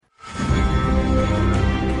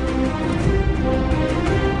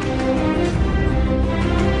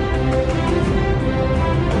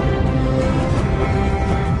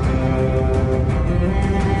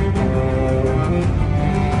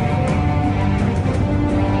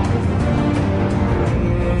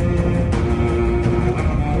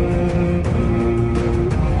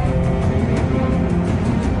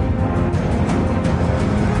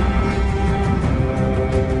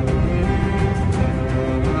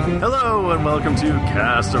Hello and welcome to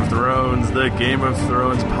Cast of Thrones, the Game of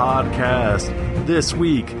Thrones podcast. This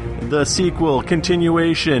week, the sequel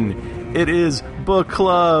continuation. It is Book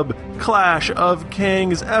Club Clash of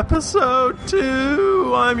Kings Episode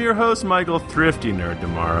 2. I'm your host, Michael Thrifty Nerd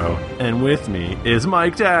Tomorrow, and with me is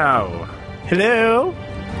Mike Dow. Hello.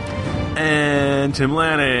 And Tim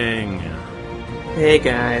Lanning. Hey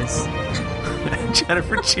guys.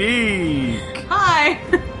 Jennifer Cheek. Hi.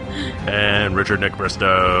 And Richard Nick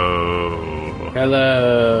Bristow.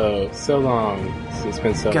 Hello. So long. It's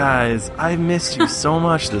been so long. Guys, I missed you so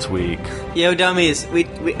much this week. Yo, dummies. We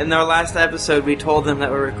in our last episode, we told them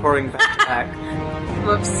that we're recording back to back.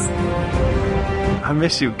 Whoops. I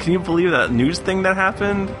miss you. Can you believe that news thing that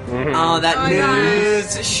happened? Mhm. Oh, that Oh my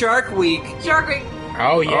news. Shark Week. Shark Week.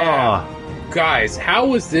 Oh, yeah. Oh, Guys, how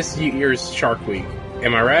was this year's Shark Week?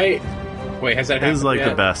 Am I right? Wait, has that it happened was like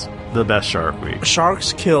yet? the best Shark Week.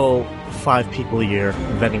 Sharks kill 5 people a year.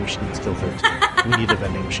 Vending machines kill 13. We need a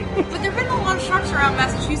vending machine. But there have been a lot of sharks around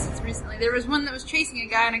Massachusetts recently. There was one that was chasing a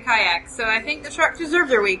guy in a kayak, so I think the sharks deserve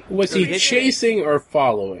their week. Was he chasing or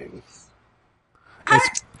following?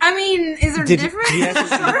 I mean, is there a difference? Yes,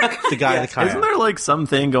 the guy in the kayak. Isn't there like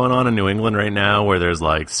something going on in New England right now where there's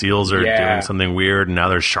like seals are Yeah. doing something weird and now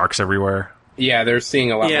there's sharks everywhere? Yeah, they're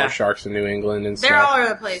seeing a lot Yeah. more sharks in New England and They're all stuff. over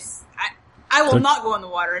the place. I will not go in the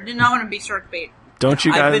water. I do not want to be shark bait. Don't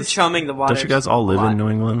you I've been guys? chumming the water. Don't you guys all live in New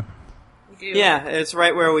England? We do. Yeah, it's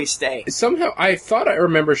right where we stay. Somehow, I thought I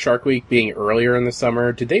remember Shark Week being earlier in the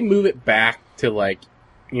summer. Did they move it back to, like,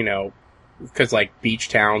 you know, because, like, beach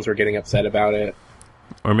towns were getting upset about it?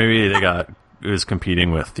 Or maybe it was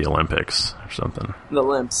competing with the Olympics or something. The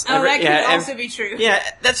limps. Oh, that could yeah, also be true. yeah,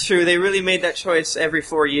 that's true. They really made that choice every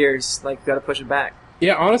 4 years. Like, gotta push it back.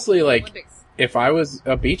 Yeah, honestly, like, Olympics. if I was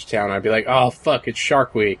a beach town, I'd be like, oh, fuck, it's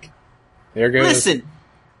Shark Week. There goes... Listen,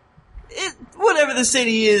 whatever the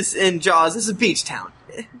city is in Jaws, it's a beach town.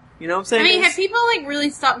 You know what I'm saying? I mean, have people like really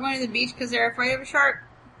stopped going to the beach because they're afraid of a shark?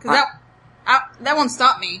 Because that won't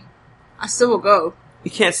stop me. I still will go.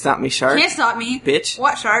 You can't stop me, shark. Can't stop me. Bitch.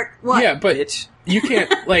 What shark? What? Yeah, but Bitch. you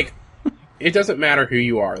can't, like, it doesn't matter who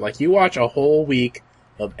you are. Like, you watch a whole week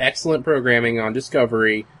of excellent programming on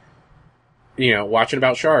Discovery, you know, watching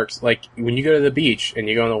about sharks. Like, when you go to the beach and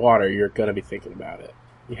you go in the water, you're gonna be thinking about it.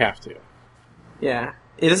 You have to. Yeah.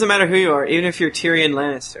 It doesn't matter who you are, even if you're Tyrion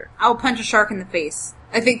Lannister. I'll punch a shark in the face.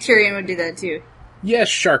 I think Tyrion would do that too. Yes,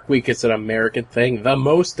 Shark Week is an American thing. The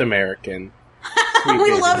most American.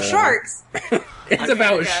 We love sharks. It's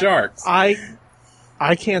about sharks. I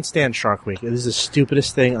can't stand Shark Week. It is the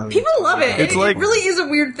stupidest thing on People love it. It's like- it really is a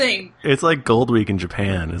weird thing. It's like Gold Week in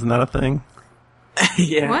Japan. Isn't that a thing?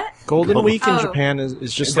 Yeah. What? Golden Week in Oh. Japan is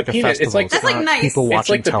just It's like a a peanut- festival. it's like- That's like not nice. people It's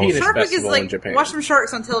watching like the peanut television. Shark Week is festival like in Japan. watch some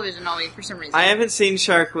sharks on television all week for some reason. I haven't seen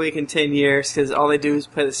Shark Week in 10 years because all they do is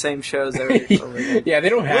play the same shows over and over again. Yeah, they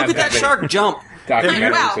don't have Look at that many shark jump.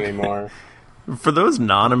 documentaries Wow. anymore. For those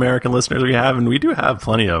non-American listeners we have, and we do have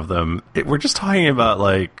plenty of them, we're just talking about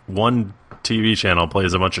like one TV channel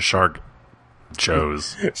plays a bunch of shark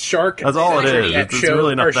shows. Shark. That's all it is. It's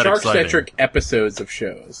really not or that shark-centric episodes of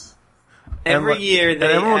shows. Every And, year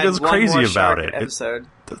they everyone add goes one crazy more about shark it. episode.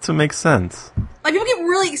 That's what makes sense. Like people get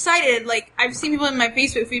really excited. Like I've seen people in my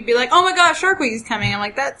Facebook feed be like, "Oh my gosh, Shark Week is coming!" I'm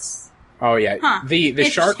like, "That's Oh yeah, Huh. the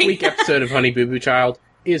Shark Interesting. Week episode of Honey Boo Boo Child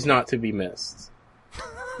is not to be missed.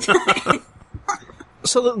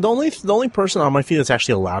 So the only person on my feed that's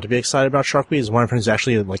actually allowed to be excited about Shark Week is one of my friends who's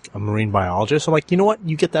actually like a marine biologist. So like, you know what?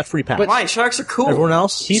 You get that free pass. Why? Sharks are cool. Everyone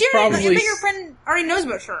else? He's Seriously, probably I think your friend already knows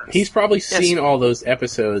about sharks. he's probably seen all those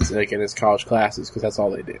episodes like in his college classes because that's all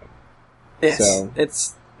they do. Yes, So-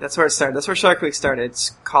 that's where it started. That's where Shark Week started. It's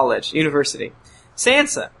college, university.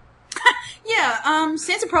 Sansa. Yeah,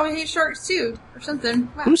 Sansa probably hates sharks too, or something.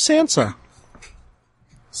 Wow. Who's Sansa?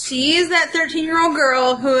 She is that 13-year-old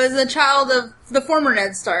girl who is a child of the former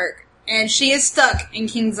Ned Stark, and she is stuck in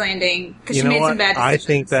King's Landing because You she know made what? some bad I decisions.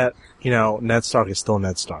 think that, Ned Stark is still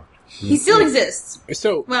Ned Stark. he still exists.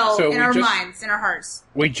 So Well, so in our minds, in our hearts.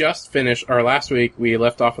 we just finished, or last week we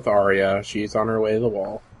left off with Arya. She's on her way to the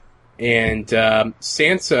wall, and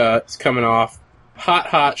Sansa is coming off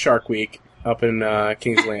hot Shark Week up in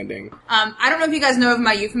King's Landing. I don't know if you guys know of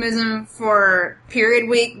my euphemism for period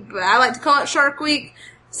week, but I like to call it Shark Week.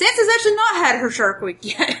 Sansa's actually not had her Shark Week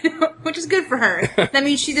yet, which is good for her. That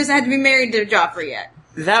means she doesn't have to be married to Joffrey yet.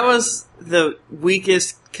 That was the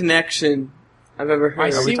weakest connection I've ever heard. I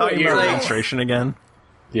Are see we what talking you're about like. menstruation again?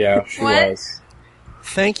 Yeah, she What? was.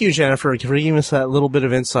 Thank you, Jennifer, for giving us that little bit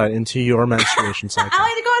of insight into your menstruation cycle. I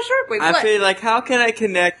like to call it Shark Week. I What? feel like, how can I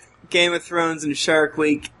connect Game of Thrones and Shark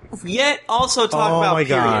Week, yet also talk oh about my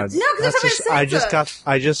god! periods? No, 'cause that's That's how just, it I just says got.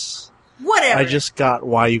 I just. Whatever. I just got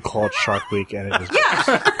why you call it Shark Week, and it is.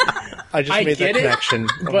 Yeah. I just I made get that it, connection.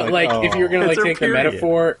 I'm But if you're gonna It's a take the period.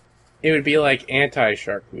 metaphor, it would be like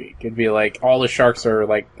anti-Shark Week. It'd be like all the sharks are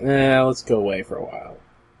like, let's go away for a while.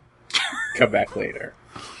 Come back later.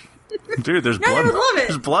 Dude, there's No, I blood. would love it.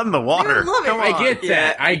 There's blood in the water. I would love it. Come on.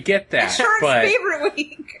 I get that. Shark's But favorite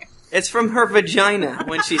week. It's from her vagina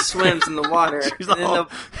when she swims in the water. She's And then all,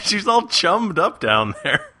 she's all chummed up down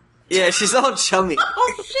there. yeah, she's all chummy.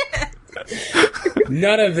 Oh shit.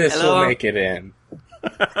 none of this Hello? will make it in.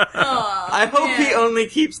 Oh, I hope he man. only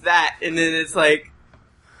keeps that, and then it's like,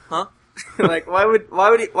 huh? Like, why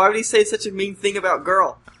would he say such a mean thing about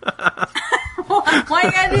girl? Why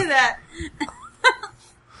you gotta do that?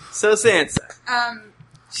 So Sansa, Um,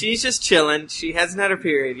 she's just chilling. She hasn't had her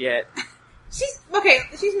period yet. she's okay.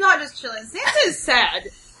 She's not just chilling. Sansa is sad.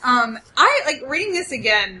 I like reading this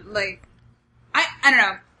again. Like, I don't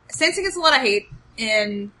know. Sansa gets a lot of hate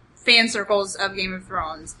in fan circles of Game of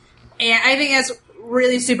Thrones, and I think that's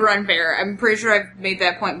really super unfair. I'm pretty sure I've made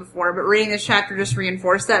that point before, but reading this chapter just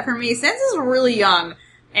reinforced that for me. Sansa's really young,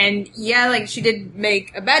 and yeah, like she did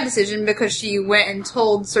make a bad decision because she went and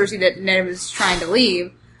told Cersei that Ned was trying to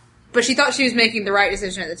leave. But she thought she was making the right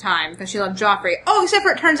decision at the time because she loved Joffrey. Oh, except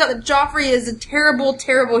for it turns out that Joffrey is a terrible,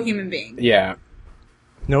 terrible human being. Yeah.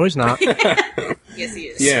 No, he's not. Yes, he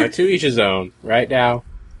is. Yeah, to each his own. Right now?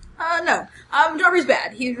 No. Joffrey's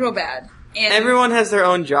bad. He's real bad. And Everyone has their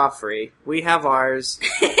own Joffrey. We have ours.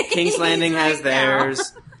 King's Landing has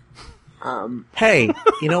theirs. Hey,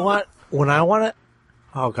 you know what? When I want to...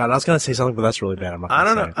 Oh, God, I was going to say something, but that's really bad. I'm not I gonna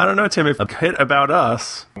don't say know. it. I don't know, Tim. If a hit about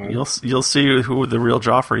us, you'll see who the real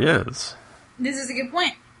Joffrey is. This is a good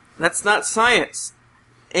point. That's not science.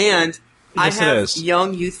 And Yes, I it have is.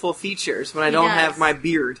 young, youthful features when I He don't does. have my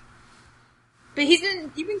beard. But you've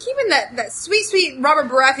been keeping that sweet, sweet Robert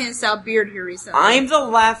Baratheon style beard here recently. I'm the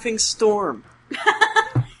laughing storm.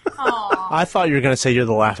 Aw. I thought you were going to say you're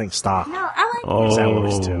the laughing stock. No, I like Oh, That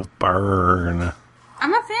works, too. burn.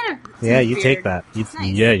 I'm a fan of Yeah, you beard. take that. It's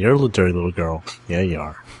nice. Yeah, you're a little dirty little girl. Yeah, you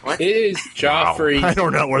are. What? It is Joffrey's I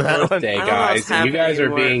don't know where that went. birthday, I don't know what's guys, and you guys are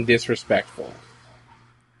happening being disrespectful.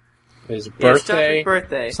 His It's birthday, Joffrey's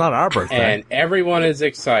birthday. It's not our birthday. and everyone is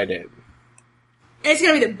excited. It's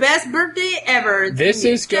gonna be the best birthday ever. It's This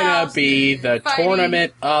gonna is gonna be the fighting.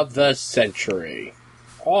 tournament of the century.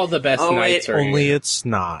 All the best Oh, knights wait, are Only here. it's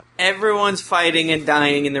not. Everyone's fighting and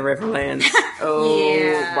dying in the Riverlands. Oh,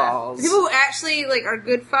 Yeah. balls. People who actually are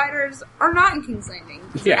good fighters are not in King's Landing.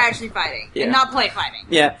 They're Yeah. actually fighting Yeah. and not play fighting.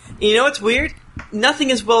 Yeah. You know what's weird?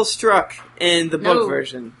 Nothing is well struck in the book No.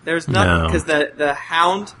 version. There's nothing, No. because the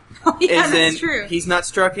hound Oh, yeah, isn't, that's true. he's not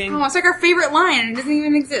strucking. Oh, it's like our favorite line, and it doesn't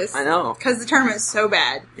even exist. I know. Because the tournament's so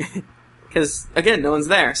bad. Because, again, no one's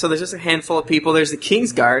there. So there's just a handful of people. There's the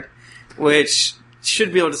Kingsguard, which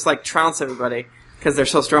should be able to just, trounce everybody, because they're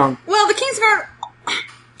so strong. Well, the Kingsguard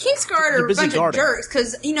are They're a busy bunch guarding. of jerks,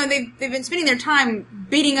 because, they've been spending their time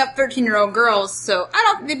beating up 13-year-old girls, so I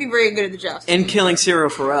don't think they'd be very good at the joust. And killing Cyril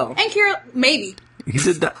Farrell. And Kira, maybe. He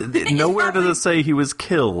did that. Nowhere does it say he was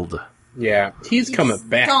killed. Yeah, he's coming He's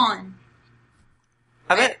back. Gone.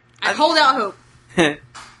 I bet. I hold out hope.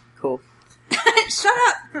 Cool. Shut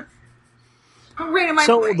up! I'm reading my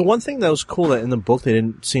So brain. the one thing that was cool that in the book they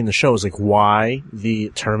didn't see in the show is why the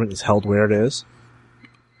tournament is held where it is.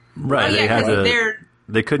 Right. Oh, they yeah, had 'cause to. they're...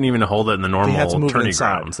 They couldn't even hold it in the They had to normal move it tourney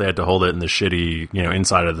inside. grounds. They had to hold it in the shitty,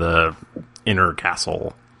 inside of the inner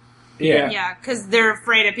castle. Yeah. Yeah, because they're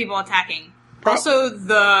afraid of people attacking. Also,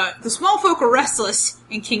 the small folk are restless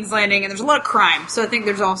in King's Landing, and there's a lot of crime, so I think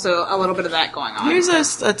there's also a little bit of that going on. Here's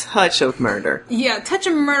a touch of murder. Yeah, touch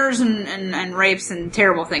of murders and rapes and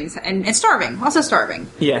terrible things, and starving. Lots of starving.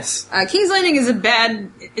 Yes. King's Landing is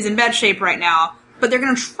in bad shape right now, but they're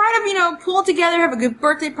gonna try to, pull it together, have a good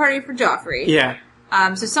birthday party for Joffrey. Yeah.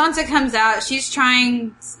 So Sansa comes out, she's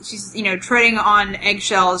treading on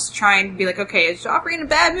eggshells, trying to be like, okay, is Joffrey in a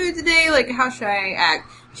bad mood today? Like, how should I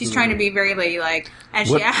act? She's trying to be very ladylike, and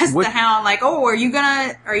she asks the Hound, like, "Oh, are you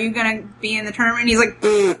gonna be in the tournament?" And he's like,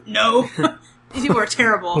 "No." These people are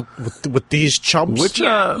terrible. With these chumps? Which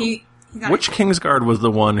Yeah, he's not which Kingsguard was the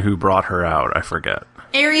one who brought her out? I forget.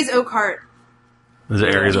 Ares Oakhart. Was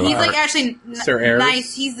it Ares? He's Oakhart? actually Sir Ares?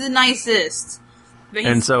 nice. He's the nicest, but he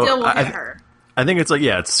And so still will I- hit her. I think it's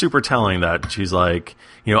it's super telling that she's like,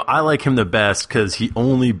 I like him the best because he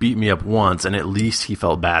only beat me up once, and at least he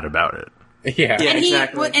felt bad about it. Yeah. Yeah. And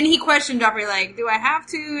exactly. he questioned Joffrey, like, "Do I have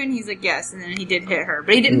to?" And he's like, "Yes." And then he did hit her,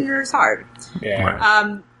 but he didn't hit her as hard.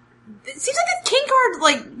 Yeah. It seems like the King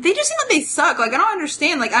Guard, they just seem like they suck. I don't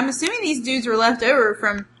understand. I'm assuming these dudes were left over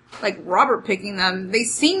from like Robert picking them. They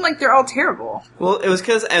seem like they're all terrible. Well, it was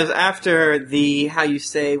because it was after the, how you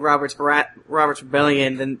say, Robert's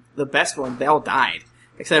Rebellion, then the best one, they all died.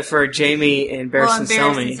 Except for Jamie and Barristan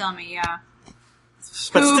Selmy. Selmy, yeah.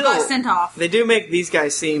 But Who still, got sent off. they do make these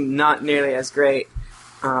guys seem not nearly as great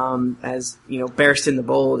as, Barristan the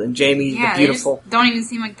Bold and Jamie Yeah, the Beautiful. they just don't even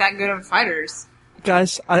seem like that good of fighters.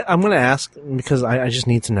 Guys, I'm going to ask, because I just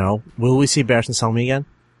need to know, will we see Barristan Selmy again?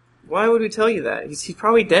 Why would we tell you that? He's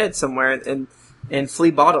probably dead somewhere in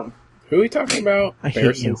Flea Bottom. Who are we talking about? I hate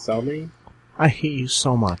you. Barristan Selmy? I hate you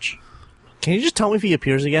so much. Can you just tell me if he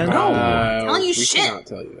appears again? Telling you we shit. cannot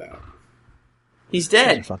tell you that. He's You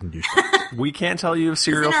dead. fucking douche. We can't tell you if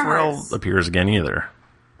Serial He's in our Pharrell hearts. appears again either.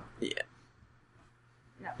 Yeah.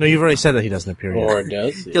 No, you've already said that he doesn't appear yet. Or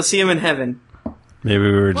does he? You'll see him in heaven. Maybe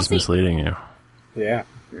we were just see. misleading you. Yeah.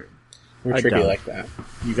 We're I tricky doubt. like that.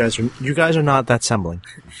 You guys are not that sembling.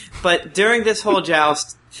 But during this whole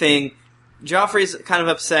joust thing, Joffrey's kind of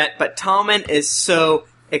upset, but Tommen is so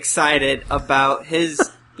excited about his,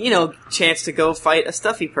 chance to go fight a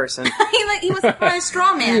stuffy person. he wants to fight a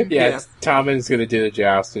straw man. Yeah, Tommen's going to do the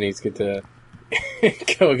joust, and he's going to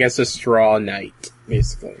go against a straw knight,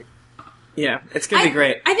 basically. Yeah, it's gonna be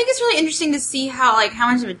great. I think it's really interesting to see how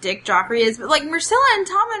much of a dick Joffrey is. But Marcella and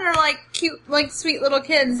Tommen are cute, sweet little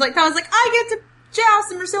kids. Tommen's like, I get to joust,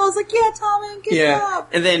 and Marcella's like, yeah, Tommen, good job.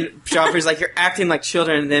 And then Joffrey's like, you're acting like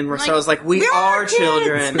children, and then Marcella's like, we are kids."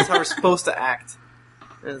 children. That's how we're supposed to act.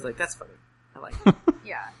 And it's like, that's funny. I like it.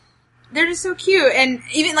 Yeah. They're just so cute, and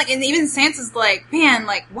even Sansa's like, man,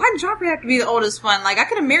 why did Joffrey have to be the oldest one? I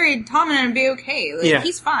could have married Tommen and it'd be okay.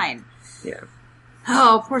 He's fine. Yeah.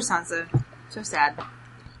 Oh, poor Sansa. So sad.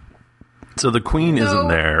 So the queen So- isn't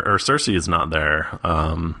there, or Cersei is not there.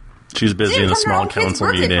 She's busy She in a didn't come to her small own kid's council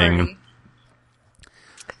birthday meeting. party.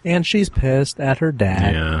 And she's pissed at her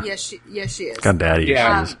dad. Yeah. Yes, she is. Got daddy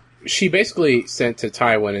Yeah. issues. She basically sent to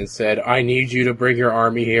Tywin and said, I need you to bring your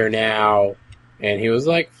army here now. And he was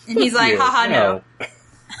like, And he's "Fuck like, you, haha, no."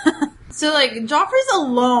 So, Joffrey's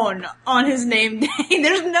alone on his name day.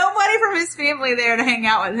 There's nobody from his family there to hang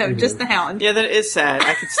out with him, just the Hound. Yeah, that is sad.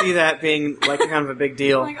 I could see that being, kind of a big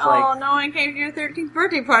deal. Oh, no one came to your 13th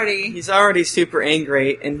birthday party. He's already super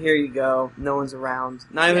angry, and here you go. No one's around.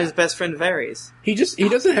 Not even his best friend Varys. He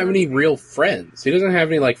doesn't have any real friends. He doesn't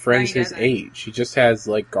have any, friends he his doesn't. age. He just has,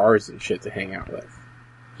 guards and shit to hang out with.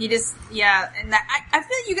 He just, and I feel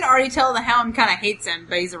like you can already tell the Hound kind of hates him,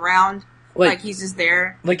 but he's around. He's just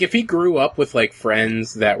there. If he grew up with,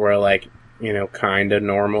 friends that were, kind of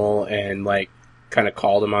normal and, kind of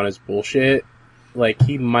called him on his bullshit,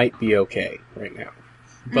 he might be okay right now.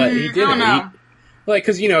 But he didn't. I don't know.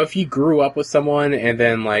 Because, if you grew up with someone and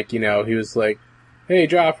then, he was like, hey,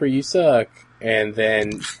 Joffrey, you suck. And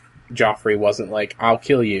then Joffrey wasn't like, I'll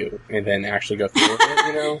kill you, and then actually go through with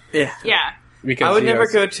it, Yeah. Yeah. Because, I would never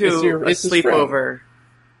go to a it's his friend. sleepover,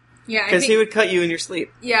 Yeah, I because think, he would cut you in your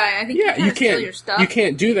sleep. yeah, I think Yeah, you you steal can't. your stuff. You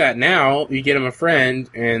can't do that now. You get him a friend,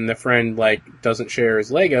 and the friend doesn't share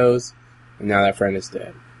his Legos, and now that friend is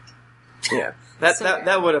dead. Yeah, that So that, bad.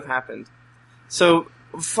 that would have happened. So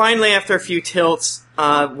finally, after a few tilts,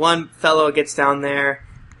 one fellow gets down there,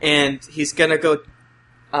 and he's gonna go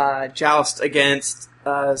joust against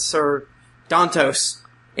Sir Dantos.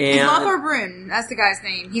 It's And Lothar Brune. That's the guy's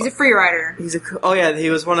name. He's a free rider. he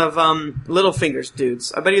was one of Littlefinger's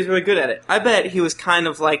dudes. I bet he was really good at it. I bet he was kind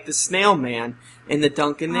of like the Snail Man in the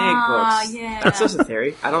Dunk and Egg books. Yeah. That's just a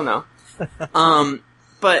theory. I don't know.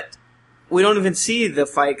 But we don't even see the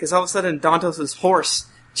fight because all of a sudden Dantos' horse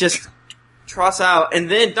just trots out, and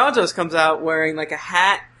then Dantos comes out wearing a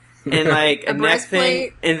hat and a neck thing,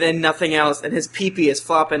 breastplate. and then nothing else, and his pee-pee is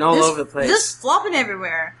flopping all over the place. Just flopping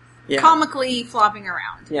everywhere. Yeah. Comically flopping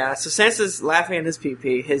around. Yeah, so Sansa's laughing at his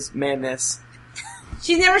pee-pee, his madness.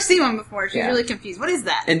 She's never seen one before. She's Yeah. really confused. What is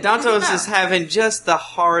that? And What's it Dantos about? is having just the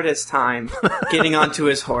hardest time getting onto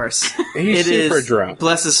his horse. He's It super is, drunk,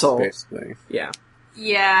 bless his soul. basically. Yeah.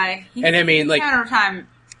 Yeah. And I mean, counter time.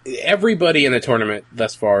 Everybody in the tournament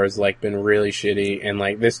thus far has been really shitty, and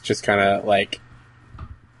this just kind of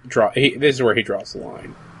this is where he draws the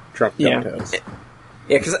line. Drunk Yeah. Dantos.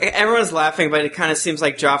 Yeah, because everyone's laughing, but it kind of seems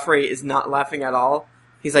like Joffrey is not laughing at all.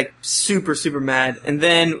 He's super, super mad. And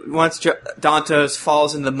then once Dantos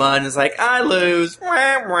falls in the mud and is like, I lose.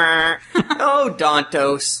 Wah, wah. Oh,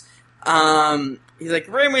 Dantos. He's like,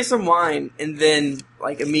 bring me some wine. And then,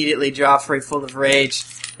 immediately Joffrey, full of rage,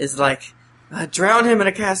 is like, drown him in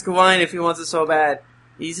a cask of wine if he wants it so bad.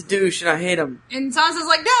 He's a douche and I hate him. And Sansa's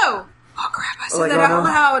like, no! Oh crap, I said Like, that oh, out no.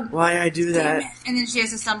 loud. Why I do Damn that? it. And then she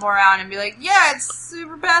has to stumble around and be like, yeah, it's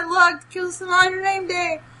super bad luck to kill someone on your name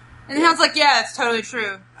day. And the Hound's like, yeah, it's totally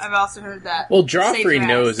true. I've also heard that. Well, Save your Joffrey ass.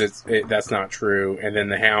 knows that's not true, and then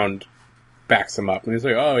the Hound backs him up, and he's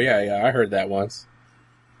like, "Oh yeah, I heard that once."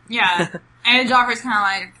 Yeah. And Joffrey's kind of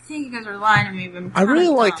like, I think you guys are lying to me. But I'm I really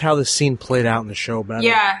kinda liked dumb. how the scene played out in the show better.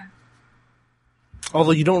 Yeah.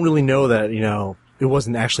 Although you don't really know that, it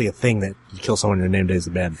wasn't actually a thing that you kill someone and your name day is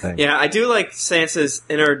a bad thing. Yeah, I do like Sansa's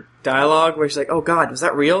inner dialogue where she's like, "Oh God, was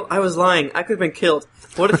that real? I was lying. I could have been killed.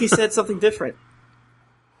 What if he said something different?"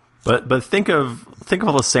 But think of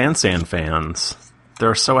all the Sansan fans.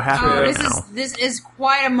 They're so happy Oh, right now. this is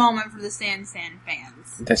quite a moment for the Sand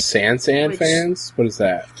fans. The Sansan Which- fans? What is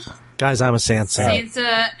that? Guys, I'm a Sansa.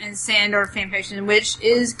 Sansa and Sandor fanfiction, which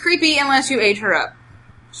is creepy unless you age her up.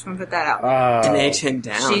 Just want to put that out. And Oh, age him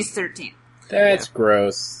down. She's 13. that's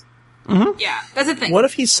gross. Yeah, that's the thing. What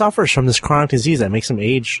if he suffers from this chronic disease that makes him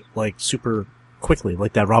age, like, super quickly,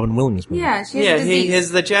 like that Robin Williams movie? Yeah, she has Yeah, a disease. he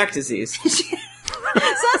has the Jack disease. Sansa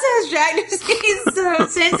has Jack disease, so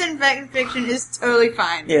Sansa fanfiction is totally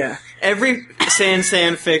fine. Yeah, every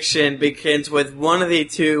Sansan fiction begins with one of the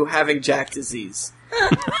two having Jack disease.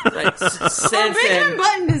 Like Or Benjamin Sansan,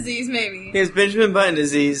 Button disease, maybe. he has Benjamin Button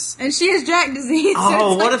disease. And she has Jack disease. so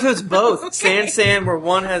Oh, it's what like, if it was both? okay. Sansan, where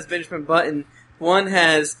one has Benjamin Button, one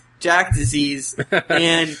has Jack disease,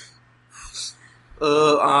 and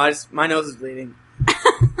my nose is bleeding.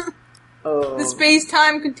 Oh, The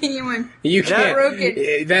space-time continuum. You That can't.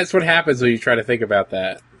 broken. That's what happens when you try to think about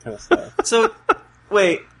that kind of stuff. So,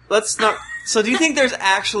 wait, let's not. So, do you think there's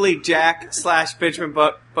actually Jack / Benjamin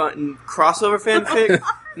Button crossover fanfic?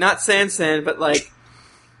 Not Sansan, but like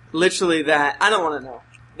literally that. I don't want to know.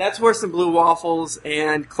 That's worse than Blue Waffles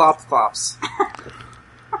and Clop Clops.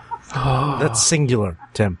 That's singular,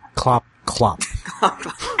 Tim. Clop, clop.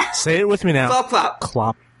 Say it with me now. Clop Clop.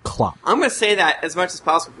 Clop, clop. I'm going to say that as much as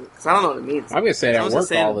possible because I don't know what it means. I'm gonna say it at I was gonna work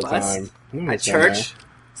say it all on the the bus. time. I'm gonna At say church.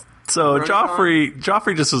 So Run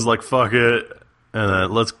Joffrey just was like, "Fuck it,"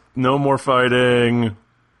 and let's no more fighting.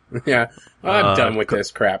 that. Yeah, I'm done with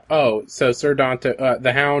this crap. Oh, so Sir Dante,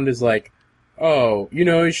 the Hound is like, oh,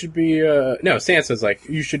 you should be. No, Sansa's like,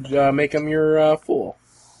 you should make him your fool.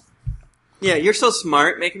 Yeah, you're so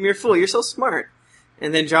smart. Make him your fool. You're so smart.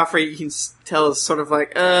 And then Joffrey, you can tell, is sort of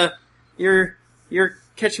like, you're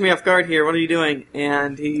catching me off guard here. What are you doing?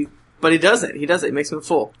 But he does it. He does it. He makes him a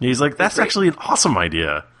fool. He's like, "That's Great. actually an awesome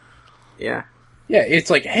idea." Yeah. Yeah, it's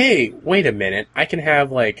like, hey, wait a minute, I can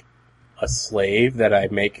have like a slave that I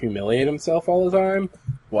make humiliate himself all the time.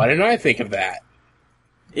 Why didn't I think of that?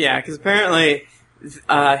 Yeah, because apparently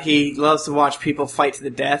he loves to watch people fight to the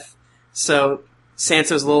death. So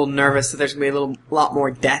Sansa was a little nervous that there's going to be lot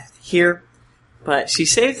more death here. But she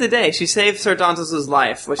saved the day. She saved Sir Dantos'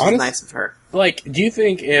 life, which is nice of her. Like, do you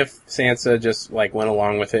think if Sansa just like went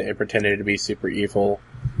along with it and pretended to be super evil,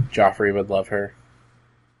 Joffrey would love her?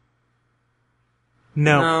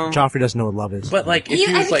 No, No. Joffrey doesn't know what love is. But like, if He-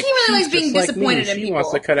 he I was think like, he really likes "She's being just like disappointed me. in She people."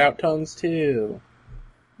 wants to cut out tongues too.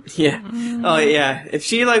 Yeah. Oh, yeah. If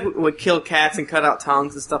she, would kill cats and cut out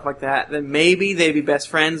tongues and stuff like that, then maybe they'd be best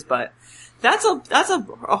friends, but that's a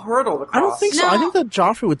hurdle to cross. I don't think so. No. I think that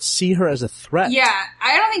Joffrey would see her as a threat. Yeah,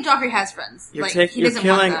 I don't think Joffrey has friends. You're, Like, he you're doesn't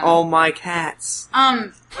want killing them. all my cats.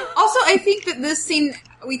 Also, I think that this scene,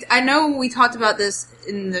 I know we talked about this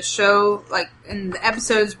in the show, like, in the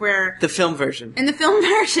episodes where, The film version. in the film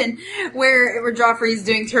version, where Joffrey's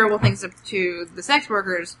doing terrible things to the sex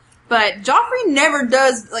workers, but Joffrey never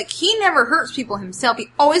does, like, he never hurts people himself. He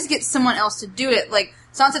always gets someone else to do it. Like,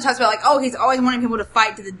 Sansa talks about, like, oh, he's always wanting people to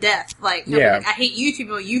fight to the death. Like, Yeah. like, I hate you two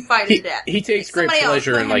people, you fight to the death. He takes Like, great somebody else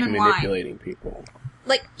pleasure put in him like line. manipulating people.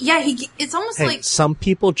 Like, yeah, it's almost Hey, like, some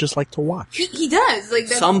people just like to watch. he does. Like,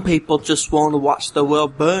 that's, Some people just want to watch the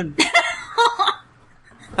world burn.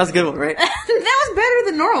 That's a good one, right? that was better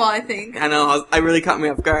than normal, I think. I know. I really caught me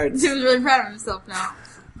off guard. He was really proud of himself now.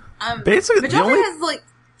 Basically, but the Joffrey only- has, like,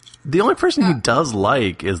 The only person he does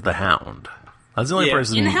like is the Hound. That's the only Yeah.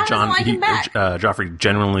 person And the Hound doesn't like him back. Joffrey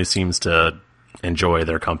genuinely seems to enjoy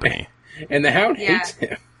their company. And the Hound Yeah. hates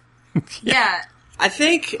him. yeah. I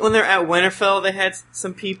think when they're at Winterfell, they had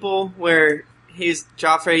some people where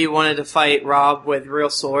Joffrey wanted to fight Robb with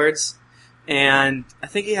real swords, and I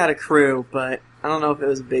think he had a crew, but I don't know if it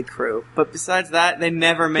was a big crew. But besides that, they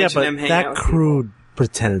never Yeah, mentioned but him hanging out that with crew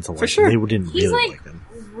pretended to like sure. him. They didn't He's really like like him.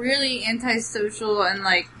 really antisocial and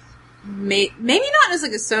like maybe not just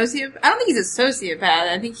like a sociopath. I don't think he's a sociopath.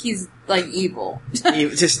 I think he's like evil.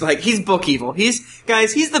 people. Just like he's book evil. He's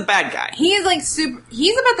the bad guy. He is like super.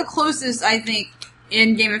 He's about the closest I think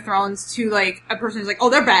in Game of Thrones to like a person who's like, oh,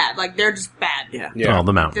 they're bad. Like they're just bad. Yeah. Yeah. Oh,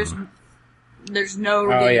 the Mountain. There's no.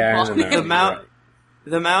 Oh, yeah, I redeeming know.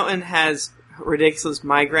 The Mountain has ridiculous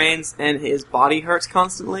migraines and his body hurts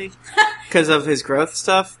constantly because of his growth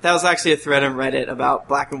stuff. That was actually a thread on Reddit about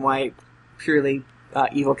black and white, purely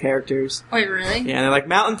evil characters. Wait, really? Yeah, and they're like,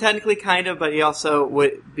 Mountain technically kind of, but he also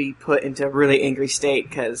would be put into a really angry state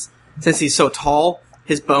because since he's so tall,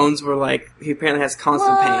 his bones were like, he apparently has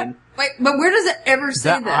constant pain. Wait, but where does it ever say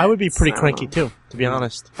that? I would be pretty cranky too, to be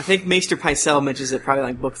honest. I think Maester Pycelle mentions it probably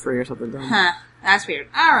like book 3 or something. Huh. That's weird.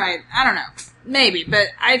 Alright, I don't know. Maybe, but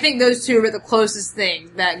I think those two are the closest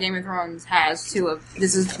thing that Game of Thrones has to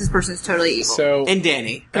this person's totally evil. So And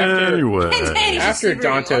Danny. Anyway. after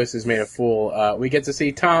Dantos is made a fool, we get to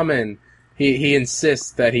see Tommen. He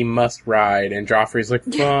insists that he must ride, and Joffrey's like,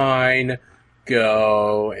 fine,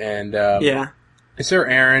 go. And Yeah. Sir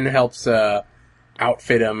Aaron helps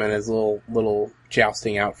outfit him in his little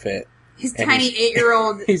jousting outfit. His and tiny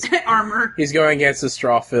 8-year-old he's- armor. He's going against a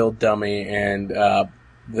straw-filled dummy, and the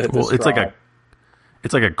Well, it's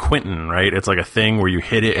like a Quentin, right? It's like a thing where you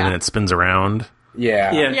hit it and then it spins around.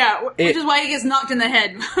 yeah. Yeah, which is why he gets knocked in the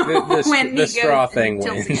head when The he straw goes thing and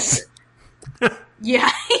tilts wins. against it.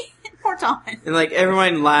 Yeah, poor Tommen. And like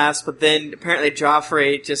everyone laughs, but then apparently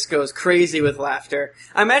Joffrey just goes crazy with laughter.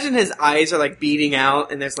 I imagine his eyes are like beating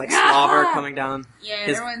out, and there's like slobber coming down Yeah,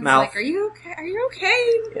 his everyone's mouth. like, "Are you okay? Are you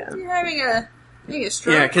okay? Yeah. You're having a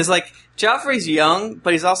stroke." Yeah, because like Joffrey's young,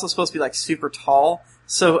 but he's also supposed to be like super tall.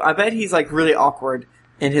 So I bet he's like really awkward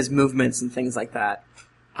in his movements and things like that.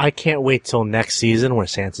 I can't wait till next season where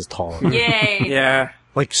Sansa's taller. Yay! Yeah.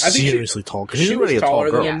 Like, I think seriously tall. Because she's She was already a tall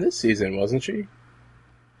taller girl. than him this season, wasn't she? It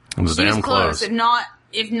was She was damn close. close.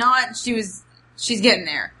 If not, she's getting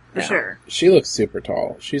there for Yeah. sure. She looks super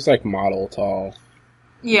tall. She's like model tall.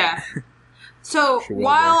 Yeah. So She will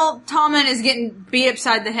while Tommen is getting beat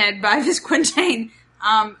upside the head by this Quintain,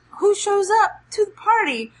 who shows up to the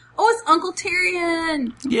party? Oh, it's Uncle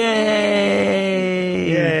Tyrion.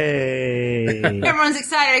 Yay! Yay. Everyone's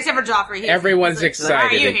excited except for Joffrey. Everyone's He's like, "Are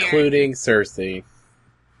excited, you here?" including Cersei.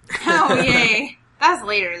 Oh, yay. That's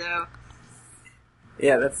later, though.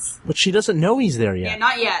 Yeah, that's... But she doesn't know he's there Yeah, yet.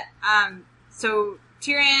 not yet. So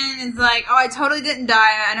Tyrion is like, "Oh, I totally didn't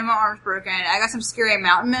die. I know my arm's broken. I got some scary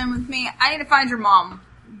mountain men with me. I need to find your mom.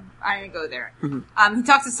 I need to go there." He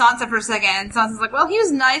talks to Sansa for a second, and Sansa's like, "Well, he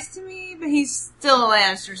was nice to me, but he's still a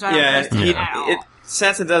Lannister, so I don't trust him at all."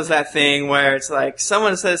 Sansa does that thing where it's like,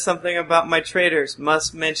 someone says something about my traitors,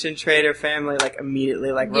 must mention traitor family, like,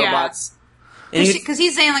 immediately, like Yeah. robots. And Because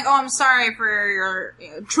he's saying like, "Oh, I'm sorry for your,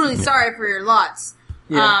 truly sorry for your lots."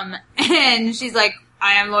 Yeah. And she's like,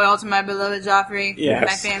 "I am loyal to my beloved Joffrey. Yes.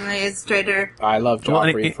 My family is traitor." I love Well,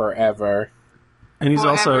 and Joffrey it- forever. And he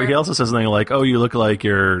Forever. also says something like, "Oh, you look like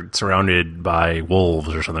you're surrounded by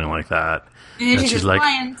wolves" or something like that. And then And she she's says, like-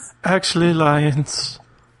 "Lions." Actually, lions.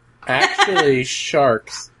 Actually,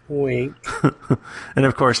 sharks. Wink. And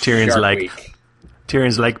of course, Tyrion's Shark like, Week.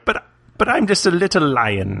 but I'm just a little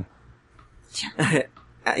lion.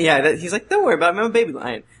 he's like, don't worry about it, I'm a baby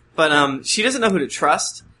lion. But she doesn't know who to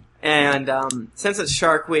trust. And since it's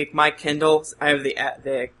Shark Week, my Kindle, I have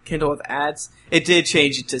the Kindle with ads. It did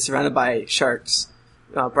change it to Surrounded by Sharks,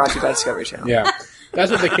 brought to you by Discovery Channel. Yeah,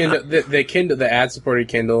 that's what the Kindle, the ad-supported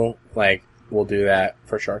Kindle, like, will do that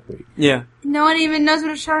for Shark Week. Yeah. No one even knows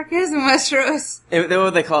what a shark is in Westeros.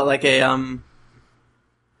 What they call it, like a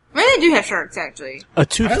Maybe they do have sharks, actually. A I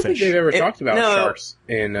don't think toothfish. they've ever It- talked about no. sharks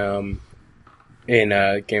in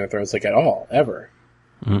Game of Thrones, like, at all, ever.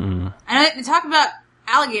 I know they talk about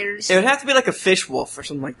alligators. It would have to be like a fish wolf or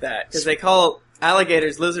something like that, because they call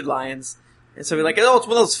alligators lizard lions, and so we're like, oh, it's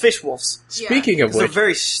one of those fish wolves. Speaking of They're which,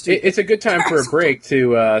 very stupid. it's a good time for a break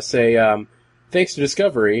to say, thanks to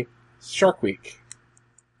Discovery, Shark Week.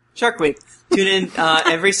 Shark Week. Tune in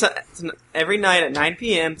every night at 9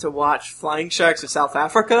 p.m. to watch flying sharks of South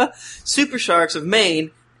Africa, super sharks of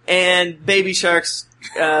Maine, and baby sharks,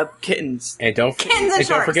 kittens. And don't Kittens and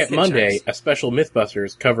sharks. forget Kid Monday, sharks. a special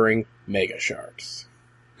Mythbusters covering mega sharks.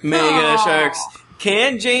 Mega Aw. sharks.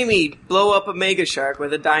 Can Jamie blow up a mega shark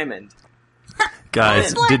with a diamond?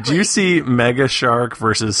 Guys, Likely. did you see Mega Shark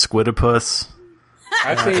versus Squidopus?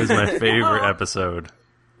 I've That is seen my favorite episode.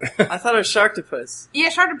 I thought it was Sharktopus. Yeah,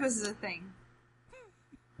 Sharktopus is a thing.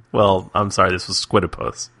 Well, I'm sorry, this was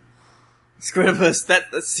Squidopus. Squidopus, that's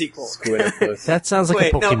the sequel. Squidopus. That sounds like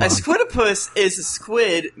Wait, a no, Pokemon. a squidopus is a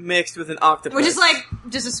squid mixed with an octopus. Which is like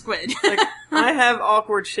just a squid. Like, I have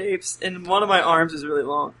awkward shapes, and one of my arms is really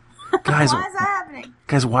long. Guys, Why is that happening?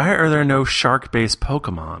 why are there no shark-based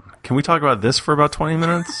Pokemon? Can we talk about this for about 20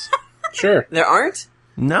 minutes? Sure. There aren't?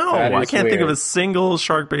 No, That I is can't think of weird. a single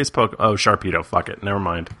shark-based Pokemon. Oh, Sharpedo, fuck it, never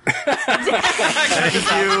mind. Thank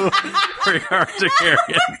you for your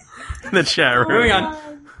articulation in the chat room. Moving on.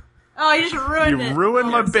 Oh, you just ruined You it. ruined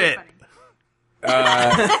Oh, my that's so bit. funny.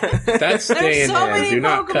 That's There's staying so there. many Do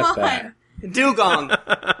not cut Pokemon. that. Dugong,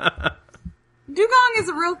 Dugong is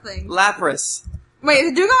a real thing. Lapras. Wait,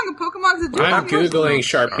 is Dugong a Pokemon? 'Cause Dugong I'm looks googling real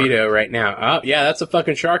Sharpedo right now. Oh, yeah, that's a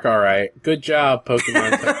fucking shark, all right. Good job,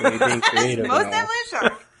 Pokemon Company, being creative. Most and all. definitely a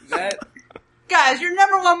shark. That, Guys, your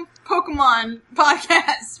number one Pokemon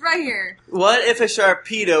podcast right here. what if a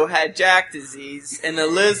Sharpedo had Jack disease and the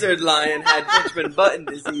lizard lion had Benjamin Button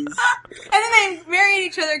disease? And then they married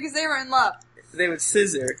each other because they were in love. They would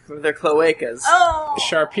scissor with their cloacas. Oh.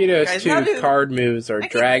 Sharpedo's Guys, how two do- card moves are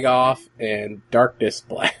can't- Drag Off and Darkness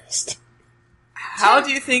Blast. How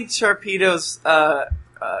do you think Sharpedos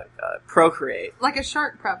procreate? Like a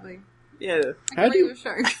shark, probably. Yeah. Like How a do you-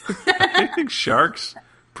 regular shark. I think sharks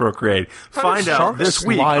procreate. Find out Sharks this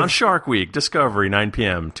week live. on Shark Week. Discovery, 9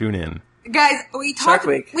 p.m. Tune in. Guys, Shark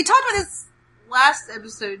Week. we talked about this last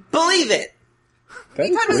episode. Believe it! That's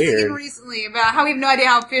We talked about this again weird. recently about how we have no idea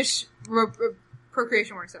how fish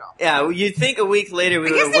procreation works at all. Yeah, well, you'd think a week later we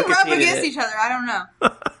I would guess have they rub Wikipedia'd against it. each other. I don't know.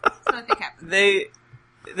 That's what I think happened.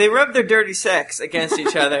 They rub their dirty sex against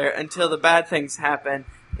each other until the bad things happen,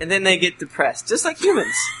 and then they get depressed, just like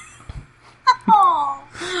humans. Oh.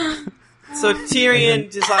 So Tyrion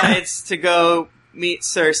decides to go meet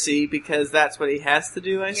Cersei because that's what he has to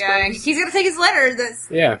do, I Yeah, suppose. he's gonna take his letter that's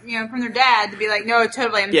Yeah. from their dad to be like, no,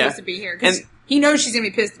 totally, I'm Yeah. supposed to be here because And- he knows she's gonna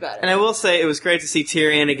be pissed about it. And I will say it was great to see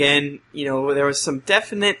Tyrion again. You know, there was some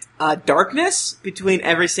definite darkness between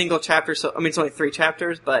every single chapter. So I mean, it's only 3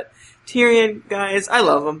 chapters, but Tyrion, guys, I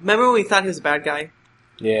love him. Remember when we thought he was a bad guy?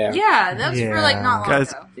 Yeah. Yeah, that was for like not long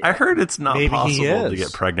Guys, ago. I heard it's not Maybe he possible to is.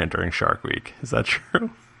 get pregnant during Shark Week. Is that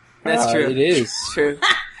true? That's true. It is. It's true.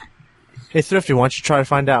 Hey, Thrifty, why don't you try to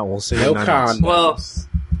find out? We'll see. No in 9 months.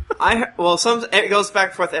 condoms. Well, it goes back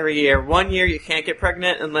and forth every year. One year you can't get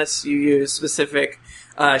pregnant unless you use specific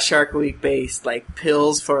Shark Week based like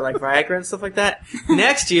pills for like Viagra and stuff like that.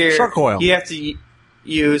 Next year, Shark oil. you have to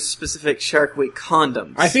use specific Shark Week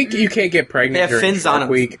condoms. I think you can't get They pregnant have during fins on Shark them.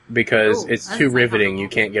 Week because Ooh, it's that's too not riveting. normal. You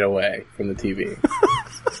can't get away from the TV.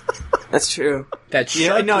 that's true. That's Yeah,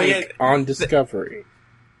 Shark no, Week yeah. on Discovery.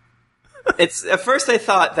 It's at first I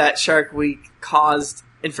thought that Shark Week caused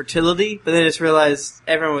infertility, but then I just realized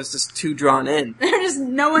everyone was just too drawn in. They're just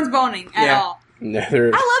no one's boning at Yeah. all. No,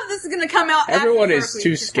 they're- I love this is gonna come out. after everyone Shark is Week too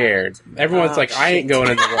has scared. happened. Everyone's Oh, like, I ain't shit. going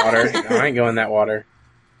in the water. No, I ain't going in that water.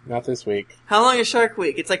 Not this week. How long is Shark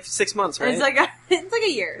Week? It's like 6 months, right? It's like a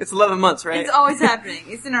year. It's 11 months, right? It's always happening.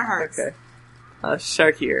 It's in our hearts. Okay.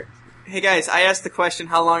 Shark Year. Hey guys, I asked the question,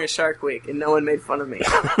 how long is Shark Week? And no one made fun of me.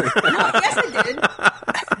 Yes, I did.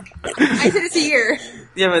 I said it's a year.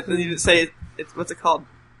 Yeah, but you didn't say it's what's it called?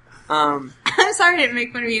 I'm sorry I didn't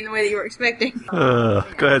make fun of you in the way that you were expecting. Go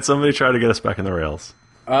ahead. Somebody try to get us back in the rails.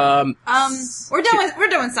 We're done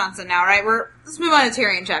with Sansa now, right? Let's move on to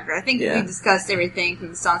Tyrion chapter. I think Yeah. we discussed everything from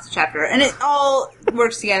the Sansa chapter, and it all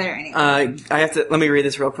works together anyway. let me read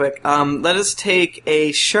this real quick. Let us take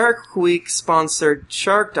a Shark Week sponsored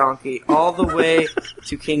shark donkey all the way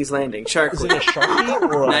to King's Landing. Shark Is Week. it a Sharpie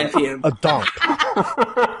or 9 p.m. a donk?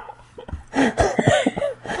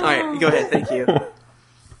 Alright, go ahead, thank you.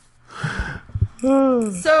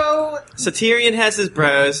 So So Tyrion has his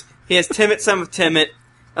bros. He has Timett, son of Timett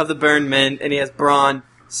of the Burned Men, and he has Bronn,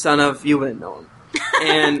 son of you wouldn't know him.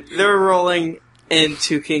 And they're rolling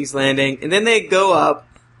into King's Landing, and then they go up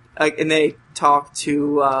and they talk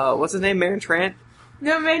to what's his name, Meryn Trant,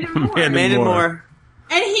 no made him more, Man- Amanda Moore. Moore.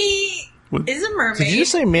 and he is a mermaid. Did you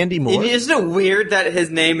just say Mandy Moore? Isn't it weird that his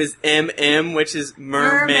name is MM, which is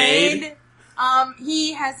mermaid?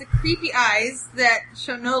 He has the creepy eyes that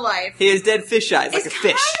show no life. He has dead fish eyes, like It's a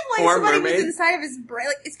fish kind of like or a somebody mermaid. was inside of his brain.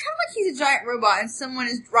 Like it's kind of like he's a giant robot and someone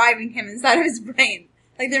is driving him inside of his brain.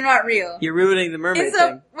 Like they're not real. You're ruining the mermaid And thing.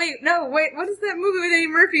 so, what is that movie with Eddie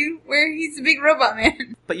Murphy where he's a big robot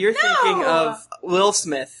man? But you're thinking of Will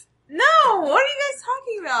Smith. No, what are you guys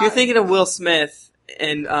talking about? You're thinking of Will Smith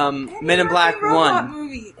in Eddie Men in Murphy Black robot 1.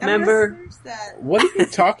 Movie. Remember? I'm gonna search that. What are you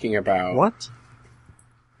talking about? What?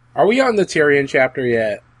 Are we on the Tyrion chapter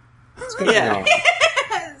yet? What's going Yeah. on?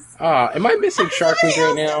 Yes. Am I missing Shark Week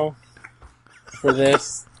right now for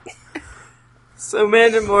this? So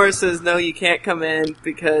Amanda Moore says, no, you can't come in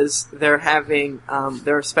because they're having,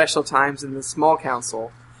 there are special times in the small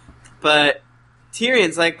council. But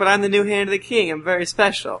Tyrion's like, but I'm the new hand of the king, I'm very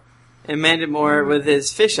special. And Amanda Moore, with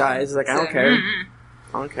his fish eyes, is like, I don't care.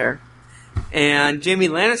 I don't care. And Jaime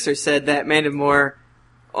Lannister said that Amanda Moore,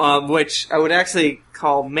 which I would actually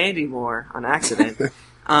call Mandy Moore on accident,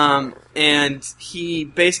 and he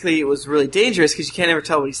basically, it was really dangerous because you can't ever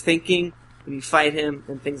tell what he's thinking when you fight him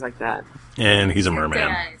and things like that. And he's a Okay, merman.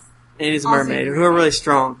 guys. And he's a Also mermaid, a who are really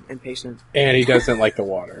strong and patient. And he doesn't like the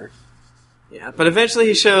water. Yeah, but eventually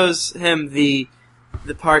he shows him the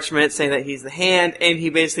parchment saying that he's the hand, and he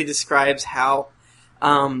basically describes how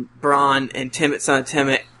Bronn and Timmet, son of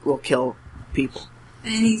Timmet, will kill people.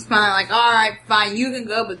 And he's finally like, all right, fine, you can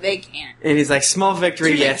go, but they can't. And he's like, small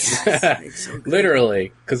victory, yes.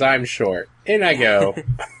 Literally, because I'm short. In I go.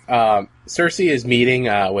 Cersei is meeting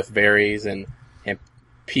with Varys and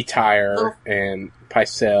Petyr and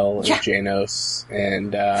Pycelle and Janos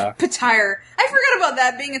and Petyr. I forgot about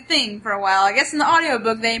that being a thing for a while. I guess in the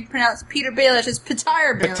audiobook they pronounce Peter Baelish as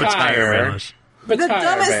Petyr Baelish. Petyr. The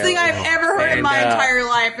dumbest thing I've ever heard in my entire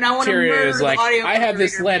life, and I want to murder Tyrion is like, the audiobook I have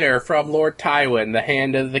this reader. letter from Lord Tywin, the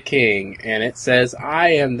Hand of the King, and it says, I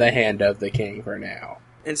am the Hand of the King for now.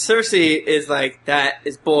 And Cersei is like, that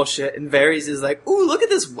is bullshit. And Varys is like, ooh, look at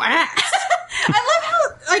this wax. I love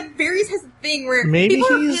how, like, Varys has a thing where Maybe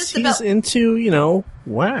people are he's pissed about... into,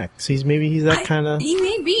 wax. Maybe he's that kind of... He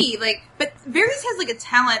may be, like, but Varys has, like, a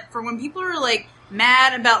talent for when people are, like,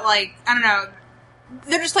 mad about, like, I don't know,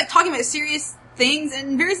 they're just, like, talking about serious things,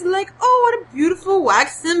 and Varys is like, oh, what a beautiful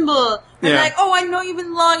wax symbol. And like, oh, I know you've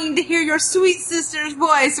been longing to hear your sweet sister's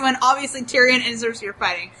voice, when obviously Tyrion and Cersei are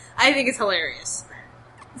fighting. I think it's hilarious.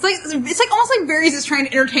 It's like almost like Varys is trying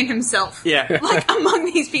to entertain himself. Yeah. Like, among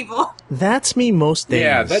these people. That's me most days.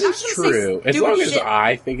 Yeah, that is I'm just gonna say true. As stupid long as shit.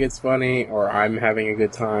 I think it's funny or I'm having a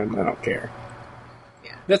good time, I don't care.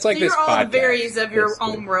 Yeah. That's like so this you're all podcast, the Varys of your basically.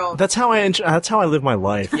 own world. That's how I live my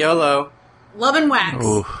life. YOLO. Love and wax.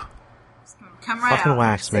 Oof. Come right Fucking out.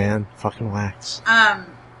 wax, man. Fucking wax.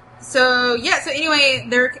 So anyway,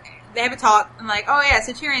 they have a talk, and like, oh yeah,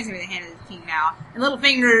 so Tyrion's gonna be the hand of the king now. And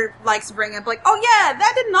Littlefinger likes to bring up, like, oh yeah,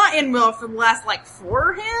 that did not end well for the last, like,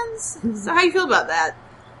 4 hands? So how you feel about that?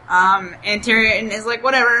 And Tyrion is like,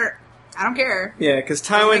 whatever, I don't care. Yeah, because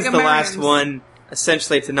Tywin's Make the last Americans. one,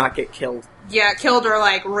 essentially, to not get killed. Yeah, killed or,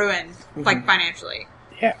 like, ruined, like, financially.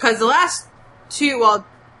 Yeah. Because the last 2,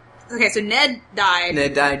 okay, so Ned died.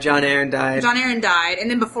 Ned died, Jon Arryn died. Jon Arryn died, and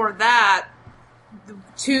then before that, the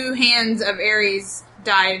 2 hands of Aerys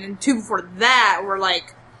died, and 2 before that were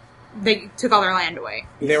like, they took all their land away.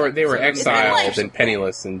 They were it's been, exiled like- and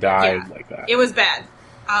penniless and died Yeah. like that. It was bad.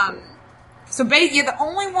 So basically, the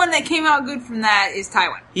only one that came out good from that is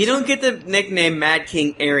Tywin. You don't get the nickname Mad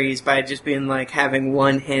King Aerys by just being like having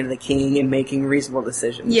one hand of the king and making reasonable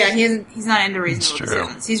decisions. Yeah, he's not into reasonable It's true.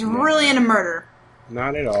 decisions. He's really into murder.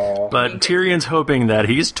 Not at all. But Tyrion's hoping that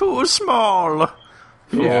he's too small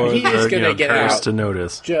for Yeah, he's the gonna get curse out. to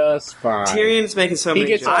notice. Just fine. Tyrion's making so He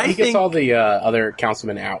many gets jokes. he gets all the other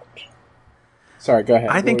councilmen out. Sorry, go ahead.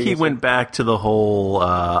 I What think were he you went back to the whole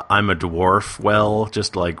I'm a dwarf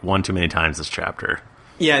just like one too many times this chapter.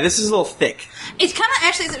 Yeah, this is a little thick. It's kind of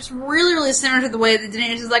actually, it's really, really similar to the way that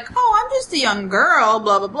Daenerys is like, oh, I'm just a young girl,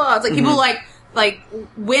 blah, blah, blah. It's like people like,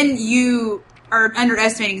 when you are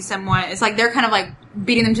underestimating someone, it's like they're kind of like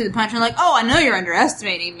beating them to the punch and like, oh, I know you're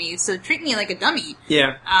underestimating me, so treat me like a dummy.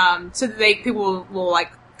 Yeah, So that people will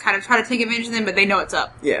like kind of try to take advantage of them, but they know it's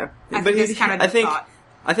up. yeah. I think that's kind of the thought.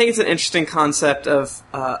 I think it's an interesting concept of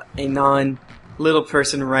a non-little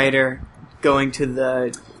person writer going to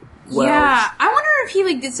the wells. Yeah, I wonder if he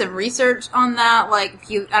like did some research on that. Like, if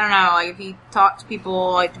he, I don't know, like if he talked to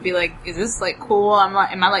people, like to be like, is this like cool? Am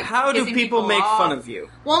I like? How do pissing people make off? fun of you?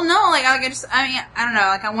 Well, no, like I don't know.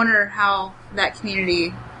 Like I wonder how that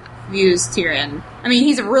community views Tyrion. I mean,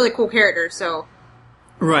 he's a really cool character, so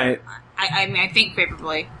Right. I mean, I think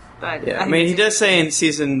favorably. But Yeah. I think mean, he it's- does say in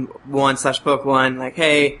season 1/book 1, like,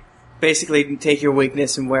 hey, basically take your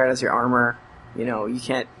weakness and wear it as your armor. You know, you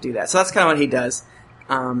can't do that. So that's kind of what he does.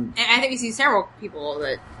 And I think we see several people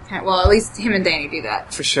that, well, at least him and Dany do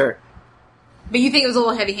that. For sure. But you think it was a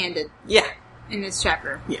little heavy-handed Yeah. in this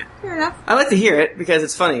chapter? Yeah. Fair enough. I like to hear it because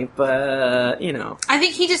it's funny, but, you know, I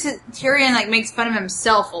think Tyrion like makes fun of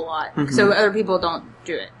himself a lot, Mm-hmm. so other people don't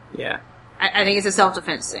do it. yeah. I think it's a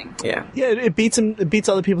self-defense thing. Yeah. Yeah, it beats him. It beats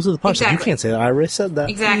other people to the punch. Like, you Exactly. can't say that. I already said that.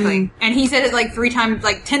 Exactly. And he said it like 3 times,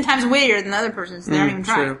 like 10 times weightier than the other person, so they don't even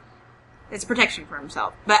try. True. It's protection for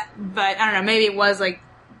himself. But I don't know, maybe it was like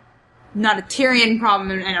not a Tyrion problem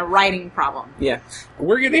and a writing problem. Yeah.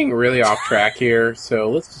 We're getting really off track here, so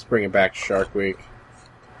let's just bring it back to Shark Week.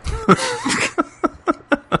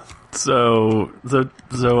 So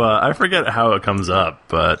I forget how it comes up,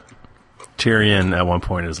 but Tyrion at one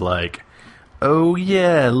point is like, "Oh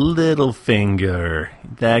yeah, Littlefinger,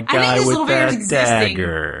 that guy this with Littlefinger's that existing.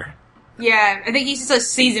 dagger." Yeah, I think he just like,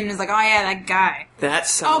 sees him and is like, oh yeah, that guy.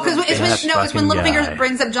 That's Oh, because it's That when fucking Littlefinger guy.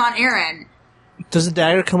 brings up Jon Arryn. Does the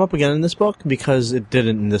dagger come up again in this book? Because it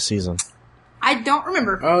didn't in this season. I don't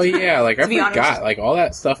remember. Oh yeah, like I To be forgot, honest. like all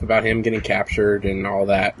that stuff about him getting captured and all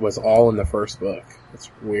that was all in the first book.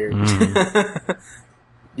 It's weird. Mm.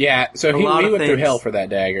 Yeah, so he lot of went through things. hell for that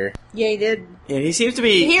dagger. Yeah, he did. Yeah, he seems to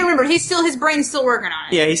be. Remember, his brain's still working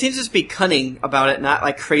on it. Yeah, he seems to just be cunning about it, not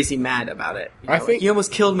like crazy mad about it. I think- like, you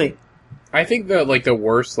almost killed me. I think the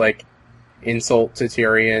worst insult to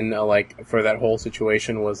Tyrion for that whole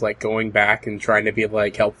situation was going back and trying to be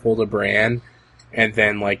helpful to Bran, and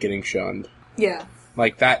then getting shunned. Yeah.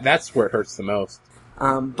 That's where it hurts the most.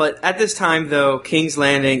 But at this time, though, King's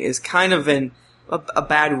Landing is kind of in a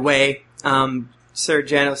bad way. Sir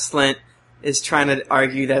Janos Slynt is trying to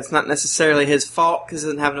argue that it's not necessarily his fault because he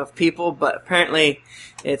doesn't have enough people, but apparently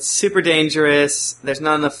it's super dangerous. There's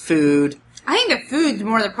not enough food. I think the food's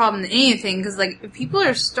more the problem than anything, because, if people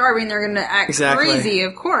are starving, they're going to act Exactly. crazy,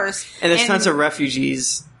 of course. And there's tons of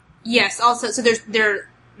refugees. Yes, also, so there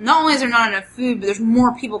not only is there not enough food, but there's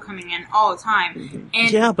more people coming in all the time. Mm-hmm.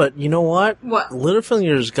 And, Yeah, but you know what? What?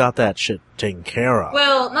 Littlefinger's got that shit taken care of.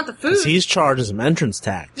 well, not the food. 'Cause he's charging some entrance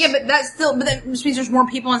tax. Yeah, but that just means there's more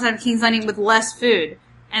people inside of King's Landing with less food.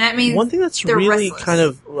 And that means One thing that's they're really restless. kind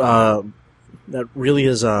of, that really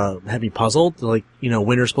is a heavy puzzle.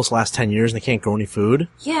 Winter's supposed to last 10 years and they can't grow any food.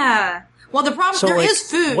 Yeah. Well, the problem, So, there is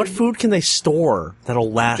food. What food can they store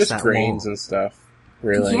that'll last Just that grains long? and stuff,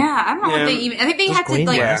 really. Yeah, I don't know Yeah. what they even, I think they Does have to, grain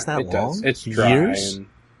like, last that it long? does. It's dry. Years? And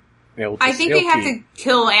it'll I just- think it'll they have keep. to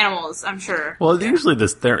kill animals, I'm sure. Well, usually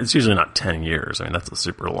it's usually not 10 years. I mean, that's a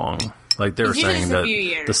super long. Like they were It's usually saying just a that few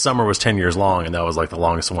years. the summer was 10 years long, and that was the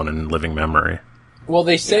longest one in living memory. Well,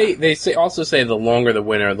 they also say the longer the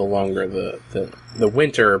winter, the longer the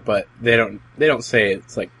winter, but they don't say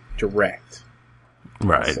it's direct.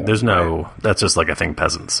 Right. So, There's no. That's just a thing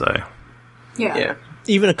peasants say. Yeah. Yeah.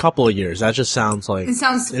 Even a couple of years. That just sounds like It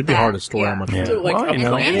sounds it'd be bad, hard to store yeah. that much Yeah. food. Like, well, a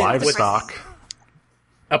planet livestock.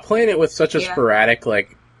 A planet with such a Yeah. sporadic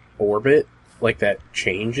orbit that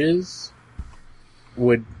changes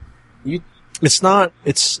would you? It's not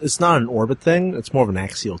an orbit thing. It's more of an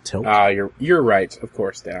axial tilt. You're right, of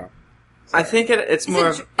course, Dow. I think it's more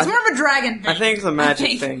of. It's more of a dragon thing. I think it's a magic I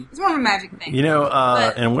think. thing. It's more of a magic thing. You know,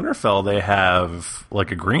 But- in Winterfell they have a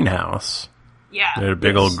greenhouse. They had Yeah. a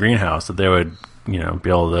big old greenhouse that they would, be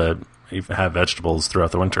able to have vegetables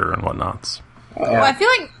throughout the winter and whatnots. Well, I feel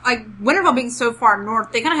like Winterfell being so far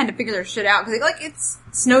north, they kind of had to figure their shit out, because it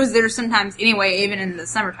snows there sometimes anyway, even in the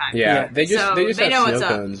summertime. Yeah, Yeah. they just So they just they know have what's snow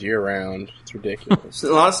up. cones year round. It's ridiculous.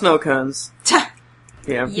 A lot of snow cones.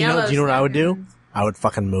 Yeah. Do you know what I would do? I would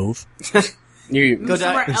fucking move. You Go down.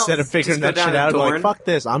 Somewhere Instead of else. figuring Just go that shit down out, to I'm Dorne. fuck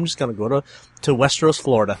this. I'm just gonna go to Westeros,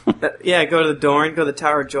 Florida. Yeah, go to the Dorne, go to the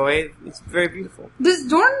Tower of Joy. It's very beautiful. Does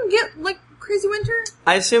Dorne get, crazy winter?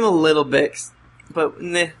 I assume a little bit, but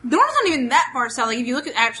nah. Dorne's not even that far south. If you look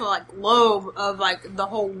at actual, globe of, the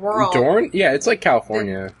whole world. Dorne? Yeah, it's like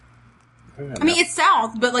California. I mean, it's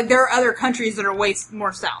south, but, there are other countries that are way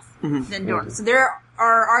more south than Dorne. So there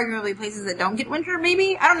are arguably places that don't get winter,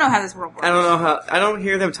 maybe? I don't know how this world works. I don't know how. I don't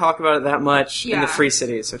hear them talk about it that much in Yeah. the Free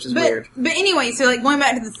Cities, which is But, weird. but anyway, so going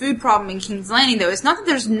back to the food problem in King's Landing, though, it's not that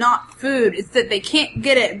there's not food; it's that they can't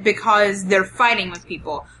get it because they're fighting with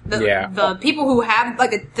people. The people who have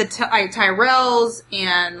the Tyrells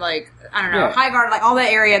and I don't know, Yeah. Highgarden, all that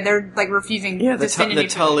area, they're refusing. Yeah, to send any the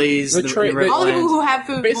food. Tullys, The the tra- Red All the people Lands. who have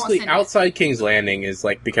food Basically, won't send outside King's Landing is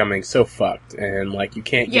becoming so fucked, and you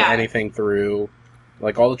can't get Yeah. anything through.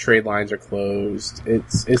 All the trade lines are closed.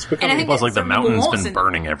 It's And I becoming. think Plus, that the some people mountain's won't been send-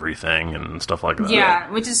 burning everything and stuff like that. it. Yeah,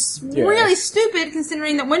 which is really stupid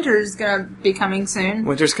considering that winter is going to be coming soon.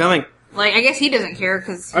 Winter's coming. I guess he doesn't care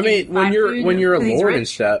because I mean, when you're a lord and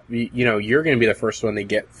stuff, you're going to be the first one to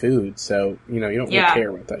get food, so you don't really Yeah. care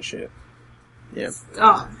about that shit. Yeah.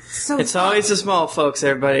 Oh, so It's always the small folks,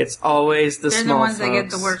 everybody. It's always the they're small the ones folks. that get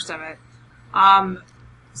the worst of it.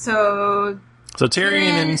 So So Tyrion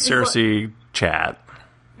and It's Cersei chat.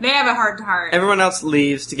 they have a heart to heart. Everyone else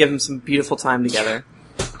leaves to give them some beautiful time together.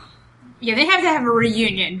 Yeah, they have to have a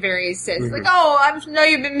reunion. Varys says, "Oh, I know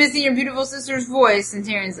you've been missing your beautiful sister's voice," and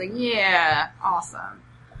Tyrion's like, "Yeah, awesome."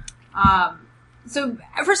 So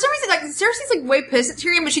for some reason, Cersei's way pissed at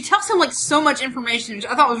Tyrion, but she tells him so much information, which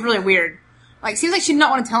I thought was really weird. Seems like she did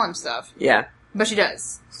not want to tell him stuff, Yeah. but she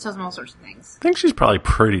does. She tells him all sorts of things. I think she's probably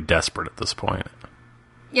pretty desperate at this point.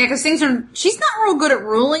 Yeah, because she's not real good at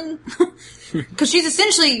ruling, because she's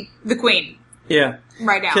essentially the queen Yeah.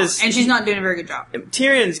 right now, 'Cause and she's not doing a very good job.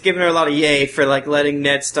 Tyrion's given her a lot of yay for letting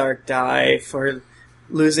Ned Stark die, for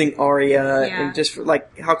losing Arya, Yeah. and just for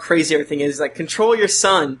how crazy everything is. Control your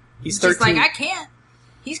son. He's She's 13. I can't.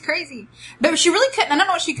 He's crazy. But she really couldn't. I don't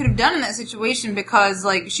know what she could have done in that situation because,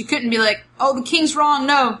 she couldn't be oh, the king's wrong.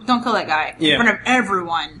 No, don't kill that guy. Yeah. In front of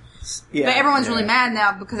everyone. Yeah, But everyone's yeah. really mad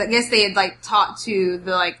now because I guess they had like talked to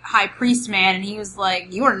the like high priest man, and he was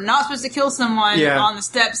like, "You are not supposed to kill someone Yeah. on the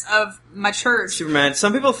steps of my church." Superman.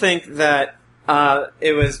 Some people think that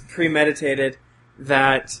it was premeditated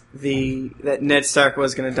that Ned Stark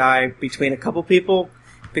was going to die between a couple people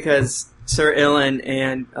because Sir Ilyn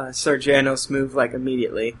and Sir Janos moved like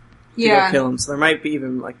immediately to Yeah. go kill him. So there might be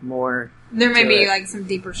even like more. There may to be it. like some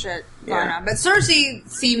deeper shit going Yeah. on, but Cersei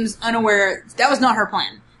seems unaware. That was not her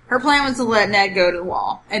plan. Her plan was to let Ned go to the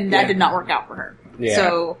wall, and that Yeah. did not work out for her. Yeah.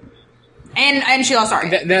 So, and she lost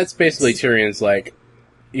Arya. That's basically Tyrion's like,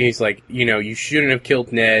 he's like, you shouldn't have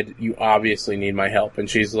killed Ned. You obviously need my help. And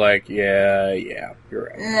she's like, yeah, you're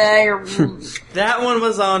right. That one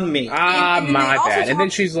was on me. and they My also bad. And then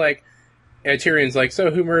talk- she's like, Tyrion's like,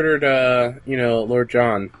 so who murdered, Lord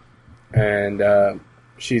John? And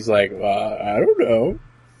she's like, I don't know.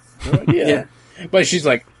 No idea. Yeah. But she's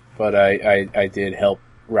like, but I did help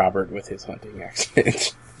Robert with his hunting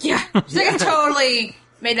accident. Yeah, she's like, I totally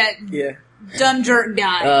made that Yeah. dumb jerk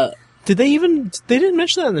die. Did they even? They didn't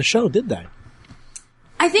mention that in the show, did they?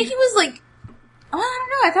 I think he was like, I don't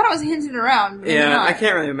know. I thought it was hinted around. But maybe Yeah, not. I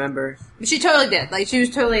can't really remember. But she totally did. Like, she was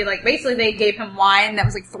totally, like, basically they gave him wine that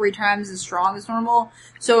was, like, 3 times as strong as normal.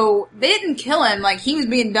 So, they didn't kill him. Like, he was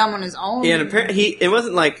being dumb on his own. Yeah, and apparently it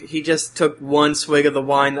wasn't like he just took one swig of the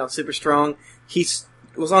wine that was super strong. He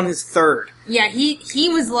was on his third. Yeah, he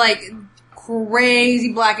was, like,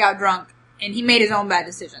 crazy blackout drunk. And he made his own bad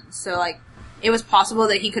decisions. So, like, it was possible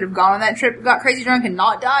that he could have gone on that trip, got crazy drunk, and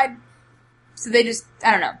not died. So they just,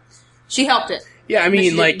 I don't know. She helped it. Yeah, I But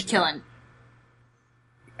mean, she like, didn't kill him.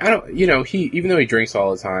 I don't, he, even though he drinks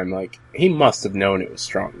all the time, like, he must have known it was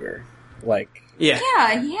stronger. Like, Yeah.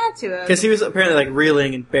 Yeah, he had to have. Because he was apparently like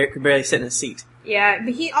reeling and could barely sit in a seat. Yeah,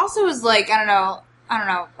 but he also was like, I don't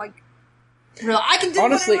know, like, real, I can do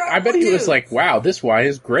honestly, whatever I bet he want was to. like, wow, this wine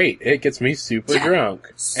is great. It gets me super Yeah.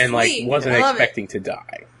 drunk. And, like, Sweet. wasn't I love expecting to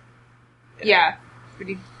die. Yeah, but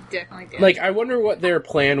he definitely did. Like, I wonder what their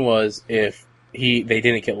plan was if they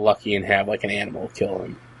didn't get lucky and have, like, an animal kill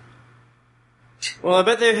him. Well, I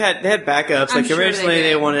bet they had backups. I'm Like sure they originally did.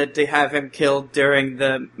 they wanted to have him killed during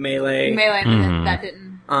the melee. melee, Mhm. that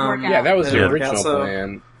didn't Um, work out. Yeah, that was Yeah. the original Also-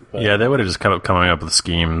 plan. But, Yeah, they would have just come up coming up with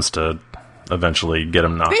schemes to eventually get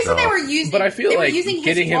him knocked Basically, off. they were using. but I feel they were like using his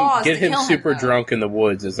getting him flaws get to him kill super though. drunk in the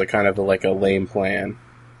woods is a kind of like a lame plan.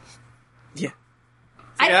 Yeah,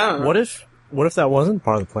 I- I don't know. What if that wasn't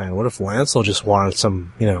part of the plan? What if Lancel just wanted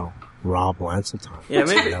some, Rob Lancel time? Yeah,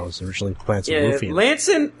 maybe. That was originally planned to Yeah, Luffy.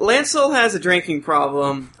 Lancel has a drinking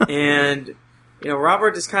problem, and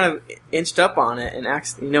Robert just kind of inched up on it and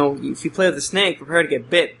acts. If you play with a snake, prepare to get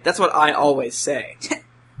bit. That's what I always say.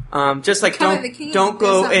 Just like Come at the king, don't do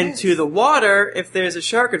go something into the water if there's a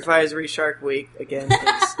shark advisory. Shark Week again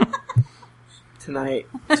please. Tonight.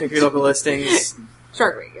 Check your local listings.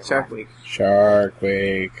 Shark Week. Shark Week. Shark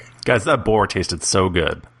Week. Guys, that boar tasted so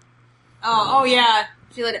good. Oh yeah.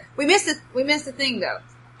 She let it. We missed a thing though.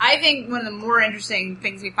 I think one of the more interesting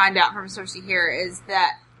things we find out from Cersei here is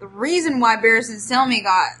that the reason why Barristan Selmy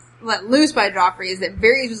got let loose by Joffrey is that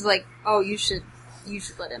Varys was like, "Oh, you should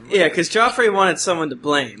let him." Yeah, because Joffrey wanted someone to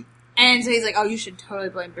blame. And so he's like, "Oh, you should totally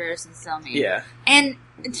blame Barristan Selmy." Yeah. And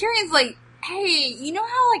Tyrion's like, "Hey, you know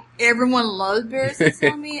how like everyone loves Barristan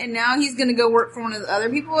Selmy, and now he's gonna go work for one of the other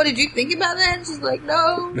people? Did you think about that?" And she's like,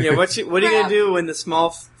 "No." Yeah, what are you Crap. gonna do when the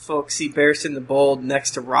small folks see Barristan the Bold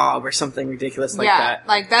next to Robb or something ridiculous like yeah, that?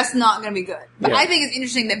 like that's not gonna be good. But Yeah. I think it's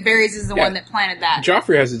interesting that Varys is the Yeah. one that planted that.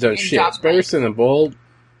 Joffrey hasn't done And shit. Joffrey. Barristan the Bold,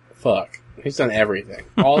 fuck. He's done everything.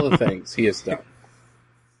 All the things he has done.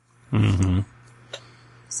 Hmm.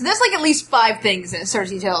 So there's like at least 5 things that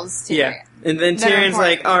Cersei tells Tyrion. Yeah. And then That are Tyrion's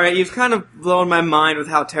like, important. alright, you've kind of blown my mind with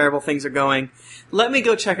how terrible things are going. Let me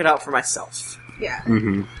go check it out for myself. Yeah.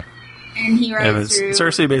 Mm-hmm. And he And runs through.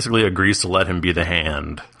 Cersei basically agrees to let him be the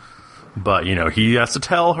hand. But, he has to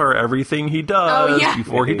tell her everything he does Oh, yeah.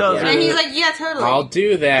 before he does Yeah. And it. he's like, yeah, totally. I'll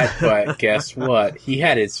do that, but guess what? He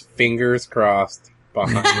had his fingers crossed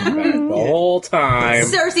behind his back the whole time.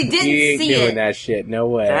 Cersei didn't He ain't see doing it. that shit. No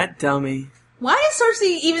way. That dummy. Why does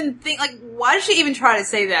Cersei even think, like, why does she even try to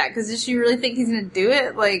say that? Because does she really think he's going to do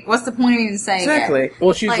it? Like, what's the point of even saying Exactly. it?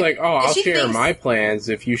 Well, she's Like, like, oh, I'll she share thinks- my plans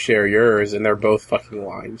if you share yours, and they're both fucking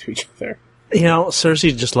lying to each other.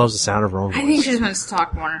 Cersei just loves the sound of her own I think voice. she just wants to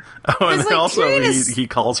talk more. Oh, and It's then like, also Tyrion is he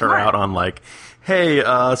calls her smart. out on like, hey,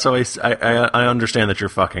 so I understand that you're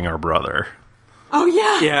fucking our brother. Oh,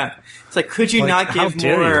 yeah. Yeah. It's like, could you Like, not how give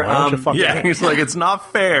dare you? more, Why don't you fuck- Yeah, he's like, it's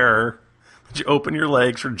not fair that you open your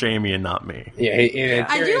legs for Jaime and not me. Yeah, and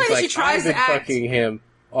I do Tyrion's like that she like, tries I've been to act- fucking him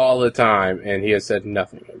all the time, and he has said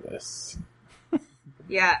nothing of this.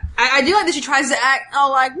 Yeah, I do like that she tries to act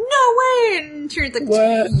all like, no way, and Tyrion's like,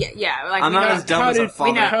 What? yeah, like, I'm we not know. as dumb as a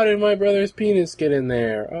father. How did my brother's penis get in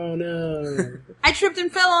there? Oh no. I tripped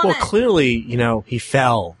and fell on Well, it. clearly, he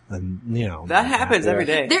fell, and That happens every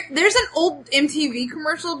day. There's an old MTV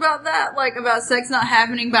commercial about that, like about sex not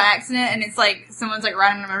happening by accident, and it's like someone's like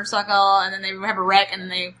riding on a motorcycle, and then they have a wreck, and then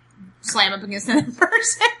they slam up against another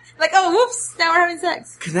person. Like, oh, whoops! Now we're having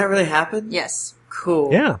sex. Can that really happen? Yes.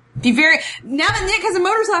 Cool. Yeah. Be very. Now that Nick has a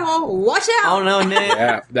motorcycle, watch out. Oh no, Nick.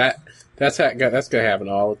 Yeah, that's gonna happen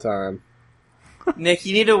all the time. Nick,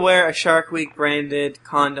 you need to wear a Shark Week branded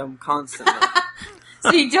condom constantly.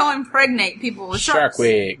 So you don't impregnate people with Shark sharks.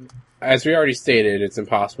 Week. As we already stated, it's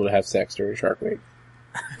impossible to have sex during Shark Week.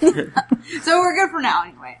 So we're good for now,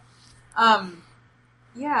 anyway.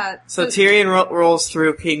 Yeah. So Tyrion rolls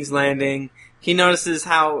through King's Landing. He notices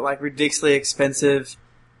how ridiculously expensive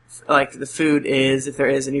the food is, if there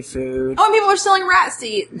is any food. Oh, and people are selling rats to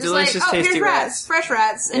eat. Just Delicious, like, oh, tasty here's rats. fresh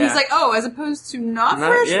rats. And Yeah. he's like, oh, as opposed to not Not-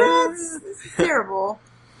 fresh yeah. rats? This is terrible.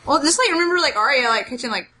 Well, just remember Arya,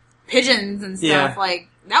 catching, pigeons and stuff. Yeah.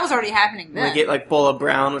 That was already happening then. We get bowl of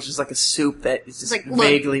brown, which is a soup that is just It's look,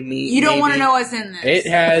 vaguely meat. You don't want to maybe. know what's in this. It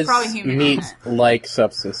has It's probably human on it. meat-like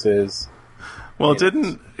substances. Well,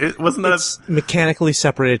 wasn't that It's mechanically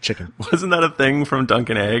separated chicken. wasn't that a thing from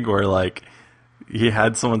Dunkin' Egg where he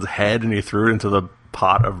had someone's head and he threw it into the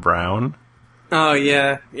pot of brown? Oh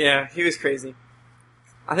yeah, he was crazy.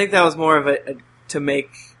 I think that was more of a to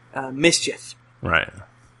make mischief. Right.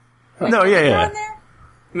 No, yeah. On there?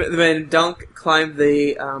 When Dunk climbed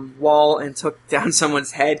the wall and took down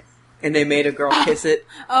someone's head, and they made a girl kiss it.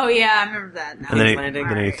 Oh, yeah, I remember that now. And then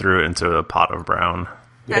Landing. he threw it into a pot of brown.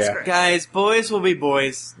 That's Yeah. great. Guys, boys will be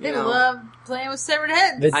boys. They you know. love playing with severed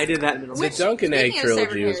heads. The- I did that in middle The school. Dunkin' Egg speaking of severed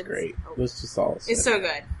trilogy was heads- great. Let's just all say. It's so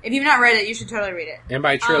good. If you've not read it, you should totally read it. And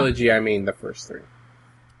by trilogy, I mean the first three.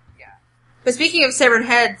 But speaking of severed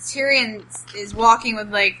heads, Tyrion is walking with,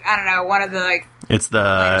 one of the, It's the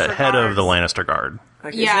Lannister head of the guards. Lannister Guard.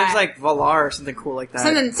 His Yeah. name's Valar or something cool like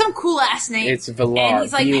that. some cool-ass name. It's And Valar.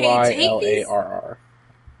 he's like, hey, take these... Vylarr.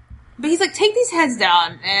 But he's like, take these heads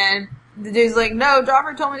down. And the dude's like, no,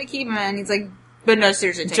 Joffrey told me to keep them. And he's like, but no,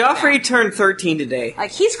 seriously, take them Joffrey down. turned 13 today.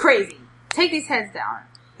 He's crazy. Take these heads down.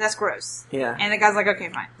 That's gross. Yeah. And the guy's like, okay,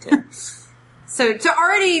 fine. So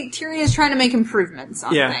already Tyrion is trying to make improvements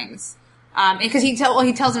on Yeah. things. Because he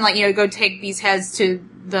tells him, go take these heads to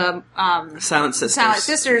the Silent Sisters. Silent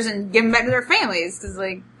Sisters and give them back to their families. Because,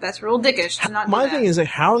 that's real dickish to not do My that. thing is,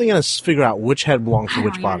 how are they going to figure out which head belongs I to don't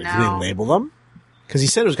which even body? Do know. they label them? Because he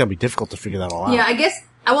said it was going to be difficult to figure that all out. Yeah, I guess.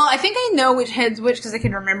 Well, I think I know which head's which because I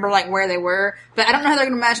can remember where they were, but I don't know how they're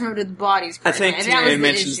going to match them up to the bodies. I think correctly. And that was Tyrion the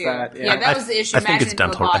mentions issue. that, yeah. that was the issue. I think it's matching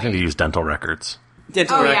them to the dental. I think body. they use dental records.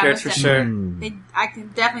 Dental Oh, yeah, records most for sure. I can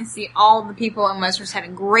definitely see all the people in Westeros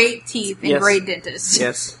having great teeth and Yes. great dentists.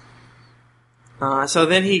 Yes. So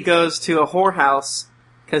then he goes to a whorehouse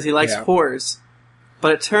because he likes Yeah. whores.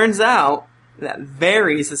 But it turns out that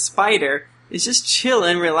Varys, the spider, is just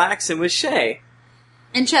chilling, relaxing with Shay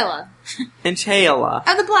And Chella. and Chayla.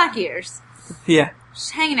 And the Black Ears. Yeah.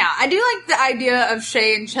 Just hanging out. I do like the idea of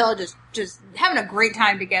Shay and Chella just having a great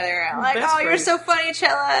time together. Like, Best oh, you're friends. so funny,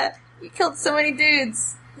 Chella. You killed so many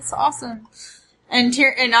dudes. It's awesome. And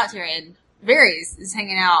not Tyrion. Varys is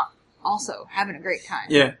hanging out also, having a great time.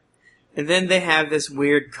 Yeah. And then they have this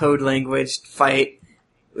weird code language fight,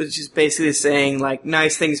 which is basically saying,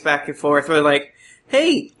 nice things back and forth. Where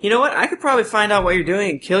hey, you know what? I could probably find out what you're doing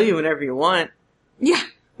and kill you whenever you want. Yeah.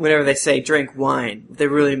 Whenever they say drink wine, what they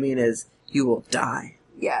really mean is you will die.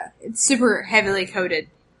 Yeah. It's super heavily coded.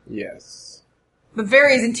 Yes. But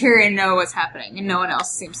Varys and Tyrion know what's happening, and no one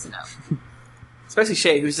else seems to know. Especially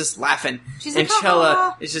Shay, who's just laughing. She's and like, Chella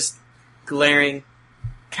 "Ah." is just glaring,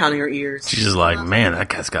 counting her ears. She's just like, man, that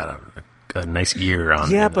guy's got a nice ear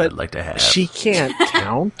on Yeah, him that but I'd like to have. she can't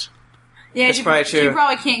count. Yeah, That's she, probably she true.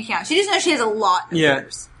 probably can't count. She just knows she has a lot of Yeah.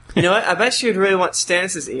 ears. You know what? I bet she would really want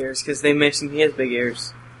Stannis' ears, because they mentioned he has big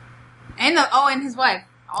ears. And and his wife.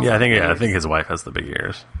 Also yeah, I think has ears. his wife has the big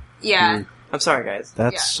ears. Yeah. I'm sorry, guys.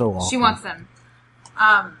 That's Yeah. so awful. She wants them.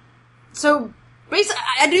 So basically,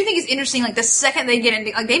 I do think it's interesting. The second they get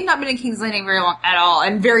into, they've not been in King's Landing very long at all,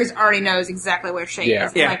 and Varys already knows exactly where Shay Yeah.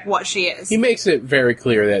 is, Yeah. and, what she is. He makes it very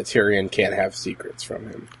clear that Tyrion can't have secrets from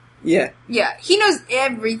him. Yeah. Yeah, he knows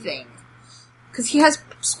everything because he has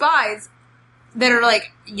spies that are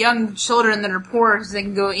young children that are poor, so they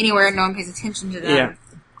can go anywhere and no one pays attention to them. Yeah.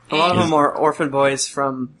 A lot of And- them are orphan boys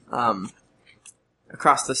from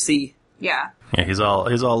across the sea. Yeah. Yeah, he's all.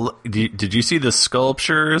 Did you see the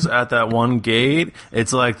sculptures at that one gate?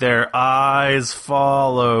 It's like their eyes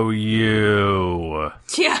follow you.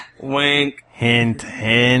 Yeah. Wink. Hint,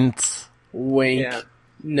 hint. Wink, Yeah.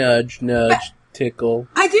 nudge, tickle.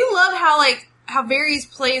 I do love how Varys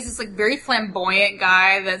plays this very flamboyant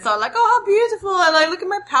guy that's all like, oh, how beautiful! I look at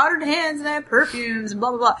my powdered hands and I have perfumes and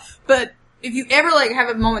blah blah blah. But if you ever have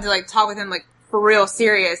a moment to talk with him for real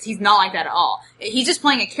serious, he's not like that at all. He's just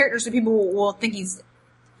playing a character so people will think he's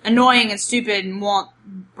annoying and stupid and will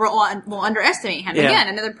underestimate him. Yeah. Again,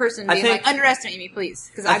 another person being think- underestimate me, please,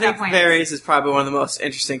 because I I got think plans. Varys is probably one of the most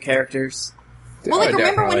interesting characters. Well, remember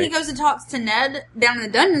when Definitely. he goes and talks to Ned down in the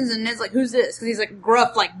dungeons, and Ned's like, "Who's this?" Because he's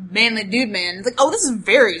gruff, manly dude man. It's oh, this is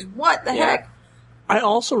Varys. What the Yeah. heck? I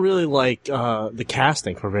also really like the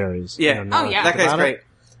casting for Varys. Yeah. now Oh, I yeah. think That guy's about it.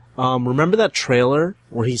 great. Remember that trailer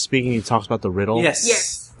where he's speaking? He talks about the riddle.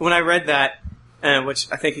 Yes. When I read that, which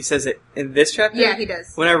I think he says it in this chapter. Yeah, he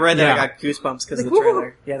does. When I read that, Yeah. I got goosebumps because of the Like, woo.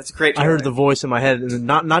 trailer. Yeah, that's a great I trailer. heard the voice in my head, and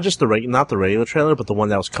not just not the regular trailer, but the one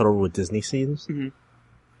that was cut over with Disney scenes.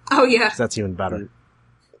 Oh yeah, So that's even better.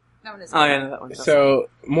 that one is. Oh, yeah, no, that one. So,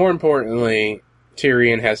 more importantly,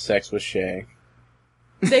 Tyrion has sex with Shay.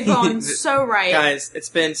 They've gone so right. Guys, it's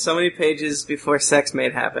been so many pages before sex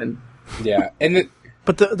made happen. Yeah, and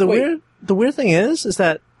But the Wait. weird thing is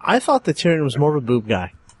that I thought that Tyrion was more of a boob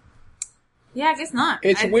guy. Yeah, I guess not.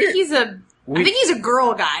 It's I weird. Think I think he's a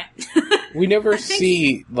girl guy. we never think-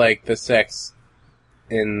 see the sex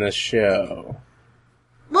in the show.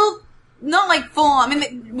 Well, not full on. I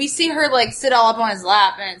mean, we see her sit all up on his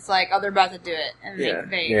lap, and it's oh, they're about to do it, and Yeah.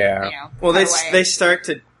 they Yeah. Well, cut away. they start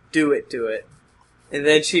to do it, and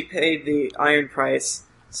then she paid the iron price.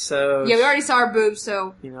 So Yeah, we already saw her boobs,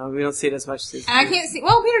 so we don't see it as much. As and I can't see.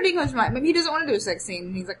 Well, Peter Dinklage might, but he doesn't want to do a sex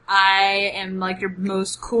scene. He's like, I am your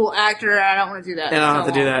most cool actor. And I don't want to do that. And I don't So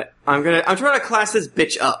have to do that. I'm trying to class this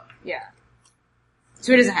bitch up. Yeah.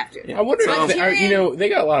 So he doesn't have to. Yeah. I wonder So if Tyrion- they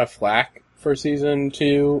got a lot of flack for season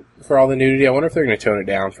 2 for all the nudity. I wonder if they're going to tone it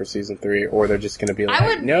down for season 3, or they're just going to be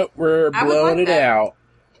nope, we're I would blowing like it that. out.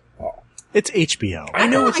 It's HBO. I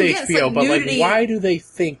know know, it's I guess, HBO, but nudity- why do they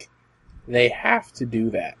think they have to do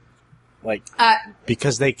that?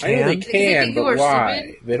 Because they I know they can. they can, think but people are why?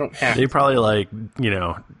 stupid? They don't have They to. probably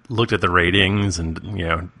looked at the ratings and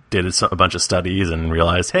did a bunch of studies and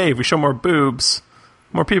realized, hey, if we show more boobs,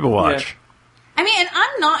 more people watch. I mean, and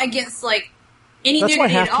I'm not against any That's why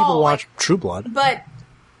nudity half at people all. watch True Blood. But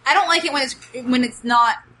I don't like it when it's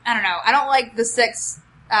not. I don't know. I don't like the sex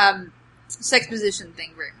position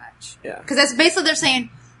thing very much. Yeah. Because that's basically they're saying,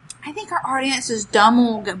 I think our audience is dumb and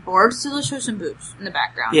will get bored, so let's show some boobs in the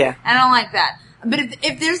background. Yeah. And I don't like that. But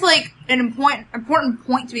if there's an important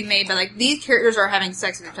point to be made by these characters are having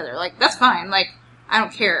sex with each other, that's fine. I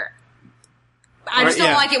don't care. I just Right,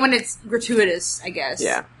 don't yeah. like it when it's gratuitous, I guess.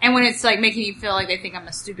 Yeah. And when it's making me feel like they think I'm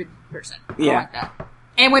a stupid person. I don't Yeah. like that.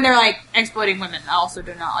 And when they're exploiting women, I also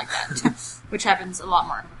do not like that. Which happens a lot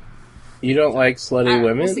more. You don't like slutty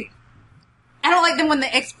women? We'll see. I don't like them when they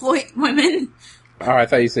exploit women. Oh, I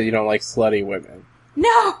thought you said you don't like slutty women.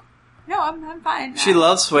 No, I'm fine. She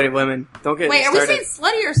loves sweaty women. Don't get Wait, me are we started.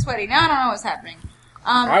 saying slutty or sweaty? Now I don't know what's happening.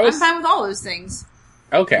 was- I'm fine with all those things.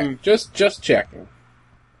 Okay, just checking.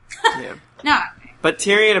 Yeah. No, But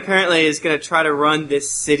Tyrion apparently is going to try to run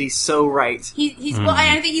this city so right. he's well.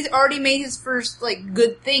 I think he's already made his first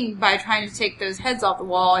good thing by trying to take those heads off the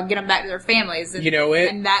wall and get them back to their families. And, You know it.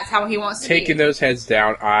 and that's how he wants to Taking be. those heads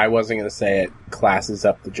down, I wasn't going to say it, classes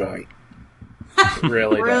up the joint. It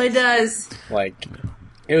really, really does. does.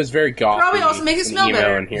 It was very gothy. Probably also makes it and smell emo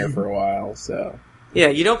better. in here for a while, so. Yeah,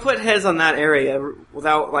 you don't put heads on that area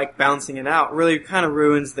without balancing it out. It really kind of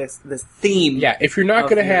ruins this theme. Yeah, if you're not Of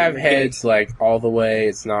going to your have gate. heads all the way,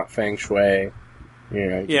 it's not feng shui.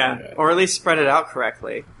 Yeah, or at least spread it out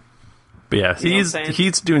correctly. But yeah, You know what I'm saying?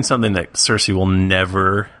 he's doing something that Cersei will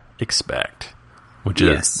never expect, which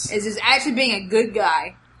Yes. Is just actually being a good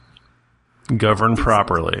guy. is govern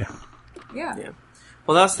properly. Yeah. Yeah.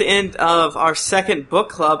 Well, that's the end of our second book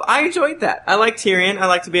club. I enjoyed that. I like Tyrion. I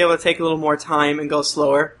like to be able to take a little more time and go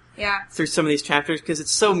slower Yeah. through some of these chapters because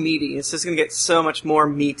it's so meaty. It's just going to get so much more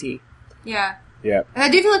meaty. Yeah. Yeah. And I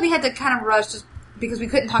do feel like we had to kind of rush just because we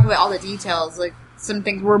couldn't talk about all the details. Some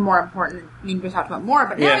things were more important and need to be talked about more,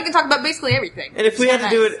 but now Yeah. we can talk about basically everything. And if we It's had so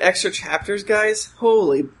to do nice. it extra chapters, guys,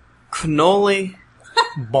 holy cannoli.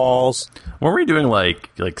 Balls. Weren't we doing like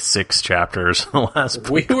 6 chapters in the last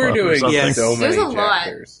We book club were or doing something? Yes. so many There's a lot.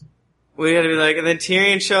 chapters. We had to be and then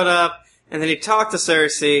Tyrion showed up, and then he talked to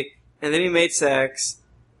Cersei, and then he made sex,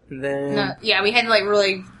 and then... No, yeah, we had to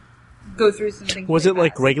really go through some things. Was it pretty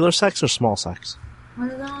fast. regular sex or small sex?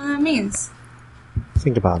 What does all that means?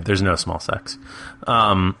 Think about it. There's no small sex.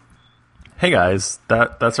 Hey guys,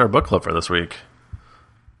 that's our book club for this week.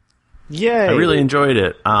 Yay! I really enjoyed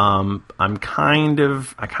it. I kind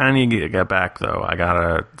of need to get back though. I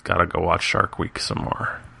gotta go watch Shark Week some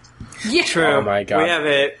more. Yeah. True. Oh my God. We have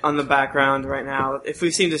it on the background right now. If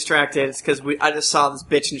we seem distracted, it's because I just saw this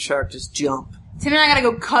bitch and shark just jump. Tim and I gotta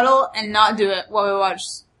go cuddle and not do it while we watch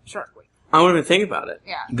Shark Week. I won't even think about it.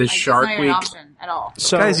 Yeah. The it's Shark not even an Week- option at all.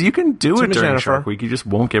 So, Guys, you can do Tim it and during Jennifer, Shark Week. You just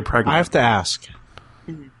won't get pregnant. I have to ask,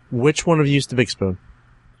 which one of you used the big spoon?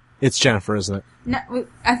 It's Jennifer, isn't it? No,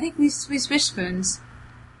 I think we switch spoons.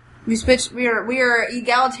 We are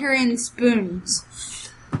egalitarian spoons.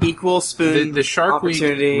 Equal spoon. The Shark Week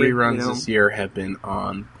opportunity, reruns you know. this year have been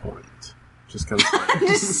on point. Just gonna say.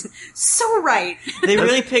 Just so right. They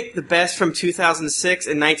really picked the best from 2006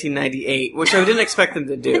 and 1998, which I didn't expect them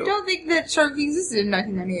to I do. don't think that Shark Week existed in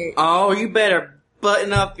 1998. Oh, you better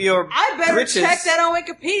button up your I better britches. check that on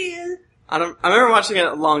Wikipedia. I remember watching it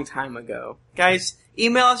a long time ago. Guys,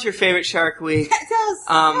 email us your favorite Shark Week. Tell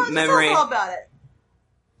us memory. all about it.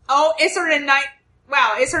 Oh, it started in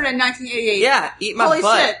it started in 1988. Yeah, eat my Holy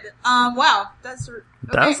butt. shit. Wow, that's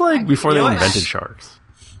That was like before You they know what? invented sharks.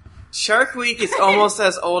 Shark Week is almost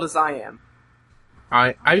as old as I am.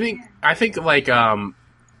 I think like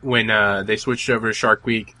when they switched over to Shark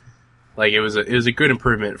Week, like it was a good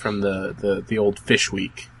improvement from the old Fish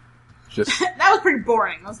Week. Just that was pretty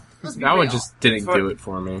boring. Let's be that one real. just didn't do it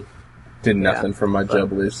for me. Did nothing for my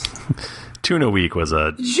jubblies. Tuna Week was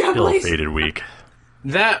a Jubblies. ill-fated week.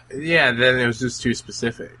 Then it was just too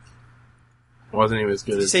specific. It wasn't even as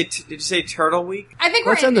good as. Did you say Turtle Week? I think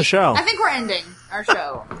Let's we're end the ending. show. I think we're ending our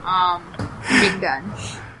show. Being done.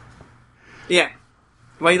 Yeah.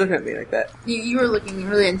 Why are you looking at me like that? You were looking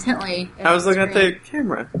really intently. I was looking at screen. the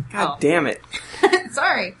camera. God Oh. damn it.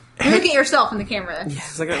 Sorry. You're looking at yourself in the camera. I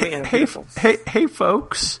was looking at me. I'm Hey, beautiful. hey,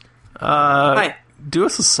 folks! Hi. Do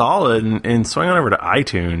us a solid and swing on over to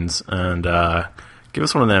iTunes and give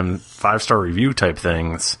us one of them 5-star review type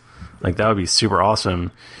things. Like that would be super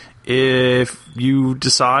awesome. If you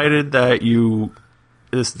decided that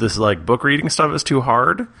this like book reading stuff is too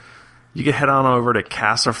hard, you can head on over to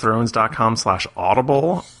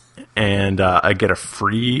castofthrones.com/audible and get a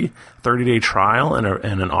free 30-day trial and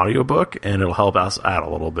an audiobook, and it'll help us out a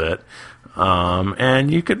little bit.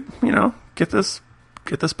 And you could, get this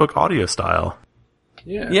book audio style.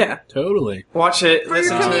 Yeah. Totally. Watch it, For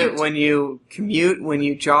listen your to it commute. when you commute, when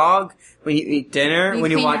you jog, when you eat dinner, You when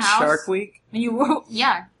you clean your watch house. Shark Week. And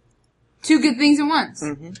yeah. Two good things at once.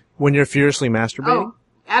 When you're furiously masturbating? Oh,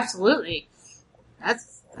 absolutely.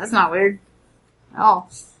 That's not weird. Oh.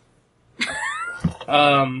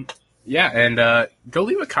 Yeah, and go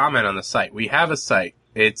leave a comment on the site. We have a site.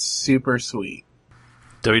 It's super sweet.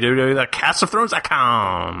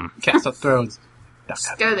 www.castofthrones.com. Cast of Thrones.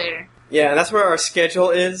 Just go there. Yeah, that's where our schedule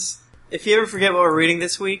is. If you ever forget what we're reading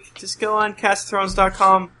this week, just go on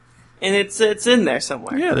castthrones.com and it's in there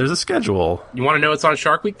somewhere. Yeah, there's a schedule. You want to know what's on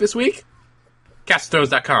Shark Week this week?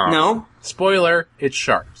 CastofThrones.com. No? Spoiler, it's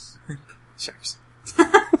sharks. Sharks.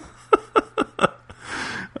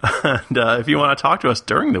 And if you want to talk to us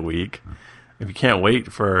during the week, if you can't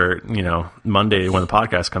wait for, Monday when the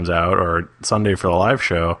podcast comes out or Sunday for the live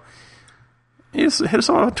show, you just hit us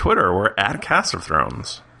up on Twitter. We're at Cast of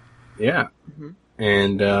Thrones. Yeah.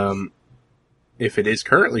 And if it is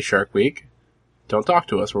currently Shark Week, don't talk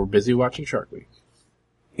to us. We're busy watching Shark Week.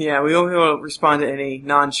 Yeah, we won't be able to respond to any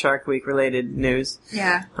non-Shark Week related news.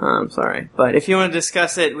 Yeah. I'm sorry. But if you want to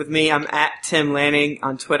discuss it with me, I'm at Tim Lanning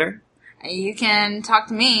on Twitter. You can talk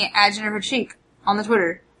to me at Jennifer Cheek on the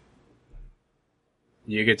Twitter.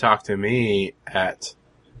 You can talk to me at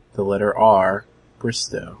the letter R,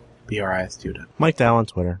 Bristow. BRISTO. Mike Dow on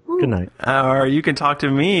Twitter. Good night. Or you can talk to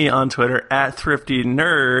me on Twitter at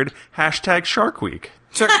ThriftyNerd, #Shark Week.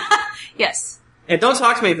 Shark. Yes. And don't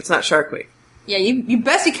talk to me if it's not Shark Week. Yeah, you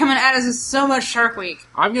best be coming at us with so much Shark Week.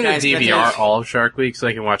 I'm going Guys, to that's DVR it. all of Shark Week so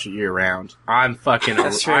I can watch it year round. I'm fucking...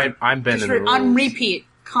 That's true. I'm bending the rules. On repeat.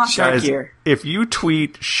 Constantly. Shark year. If you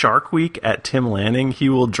tweet Shark Week at Tim Lanning, he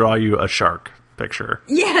will draw you a shark picture.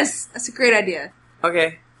 Yes! That's a great idea.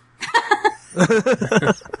 Okay.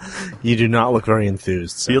 You do not look very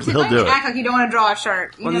enthused. So. He'll Why do you it. act like you don't want to draw a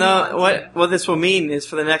shark? You Well, know you no, want what this will mean is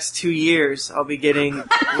for the next 2 years, I'll be getting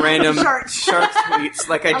random Sharks. shark tweets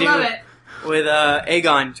like I to. do I love it. with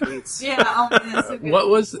Aegon tweets. Yeah, oh, that's so good. What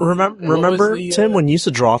was... Remember, the, Tim, when you used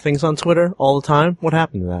to draw things on Twitter all the time? What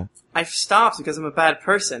happened to that? I've stopped because I'm a bad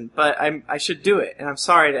person, but I should do it, and I'm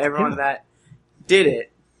sorry to everyone that did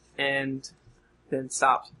it and then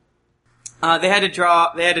stopped. They had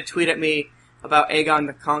to tweet at me about Aegon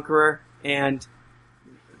the Conqueror, and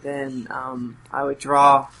then I would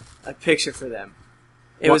draw a picture for them.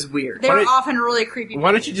 It was weird. They were Why did- often really creepy.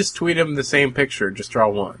 Why don't you just tweet him the same picture? Just draw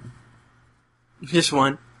one. Just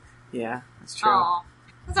one. Yeah, that's true. Aw.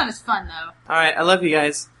 That's not as fun, though. Alright, I love you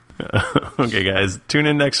guys. Okay, guys, tune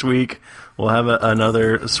in next week. We'll have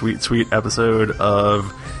another sweet, sweet episode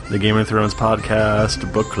of the Game of Thrones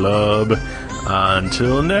podcast, Book Club.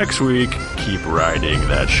 Until next week, keep riding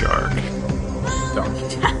that shark.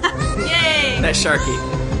 Yay! That Sharky.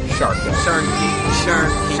 Sharky.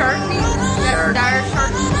 Sharky. Sharky? That dire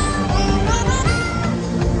shark?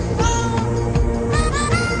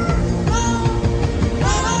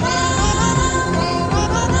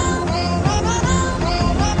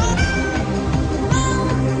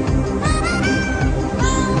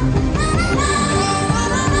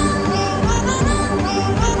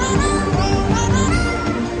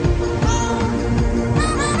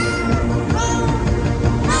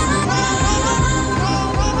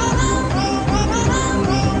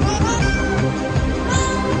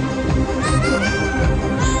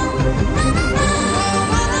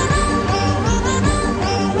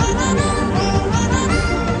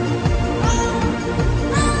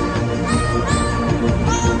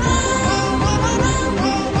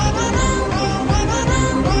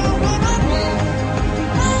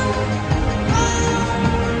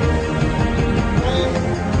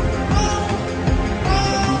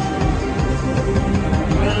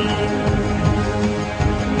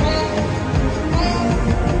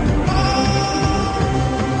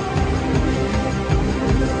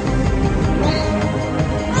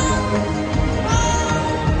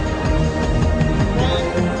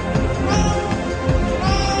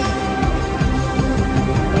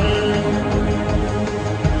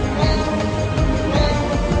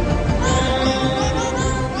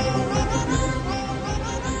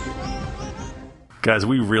 Guys,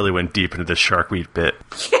 we really went deep into this Sharkweed bit.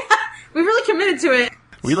 We really committed to it.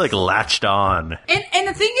 We, latched on. And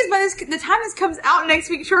the thing is, by the time this comes out next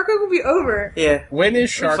week, Shark Week will be over. Yeah. When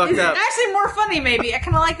is Shark fucked Week? up. It's actually more funny, maybe. I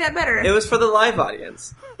kind of like that better. It was for the live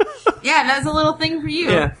audience. Yeah, that's a little thing for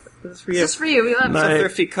you. Yeah. That's for you. Just for you. We love it. Nice. So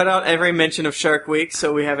Thrifty, cut out every mention of Shark Week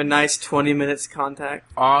so we have a nice 20 minutes contact.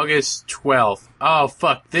 August 12th. Oh,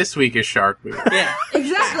 fuck. This week is Shark Week. Yeah.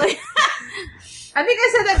 Exactly. I think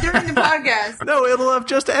I said that during the podcast. No, it'll have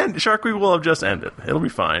just ended. Shark Week will have just ended. It'll be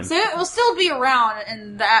fine. So it will still be around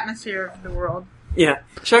in the atmosphere of the world. Yeah.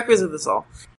 Shark Week is with us all.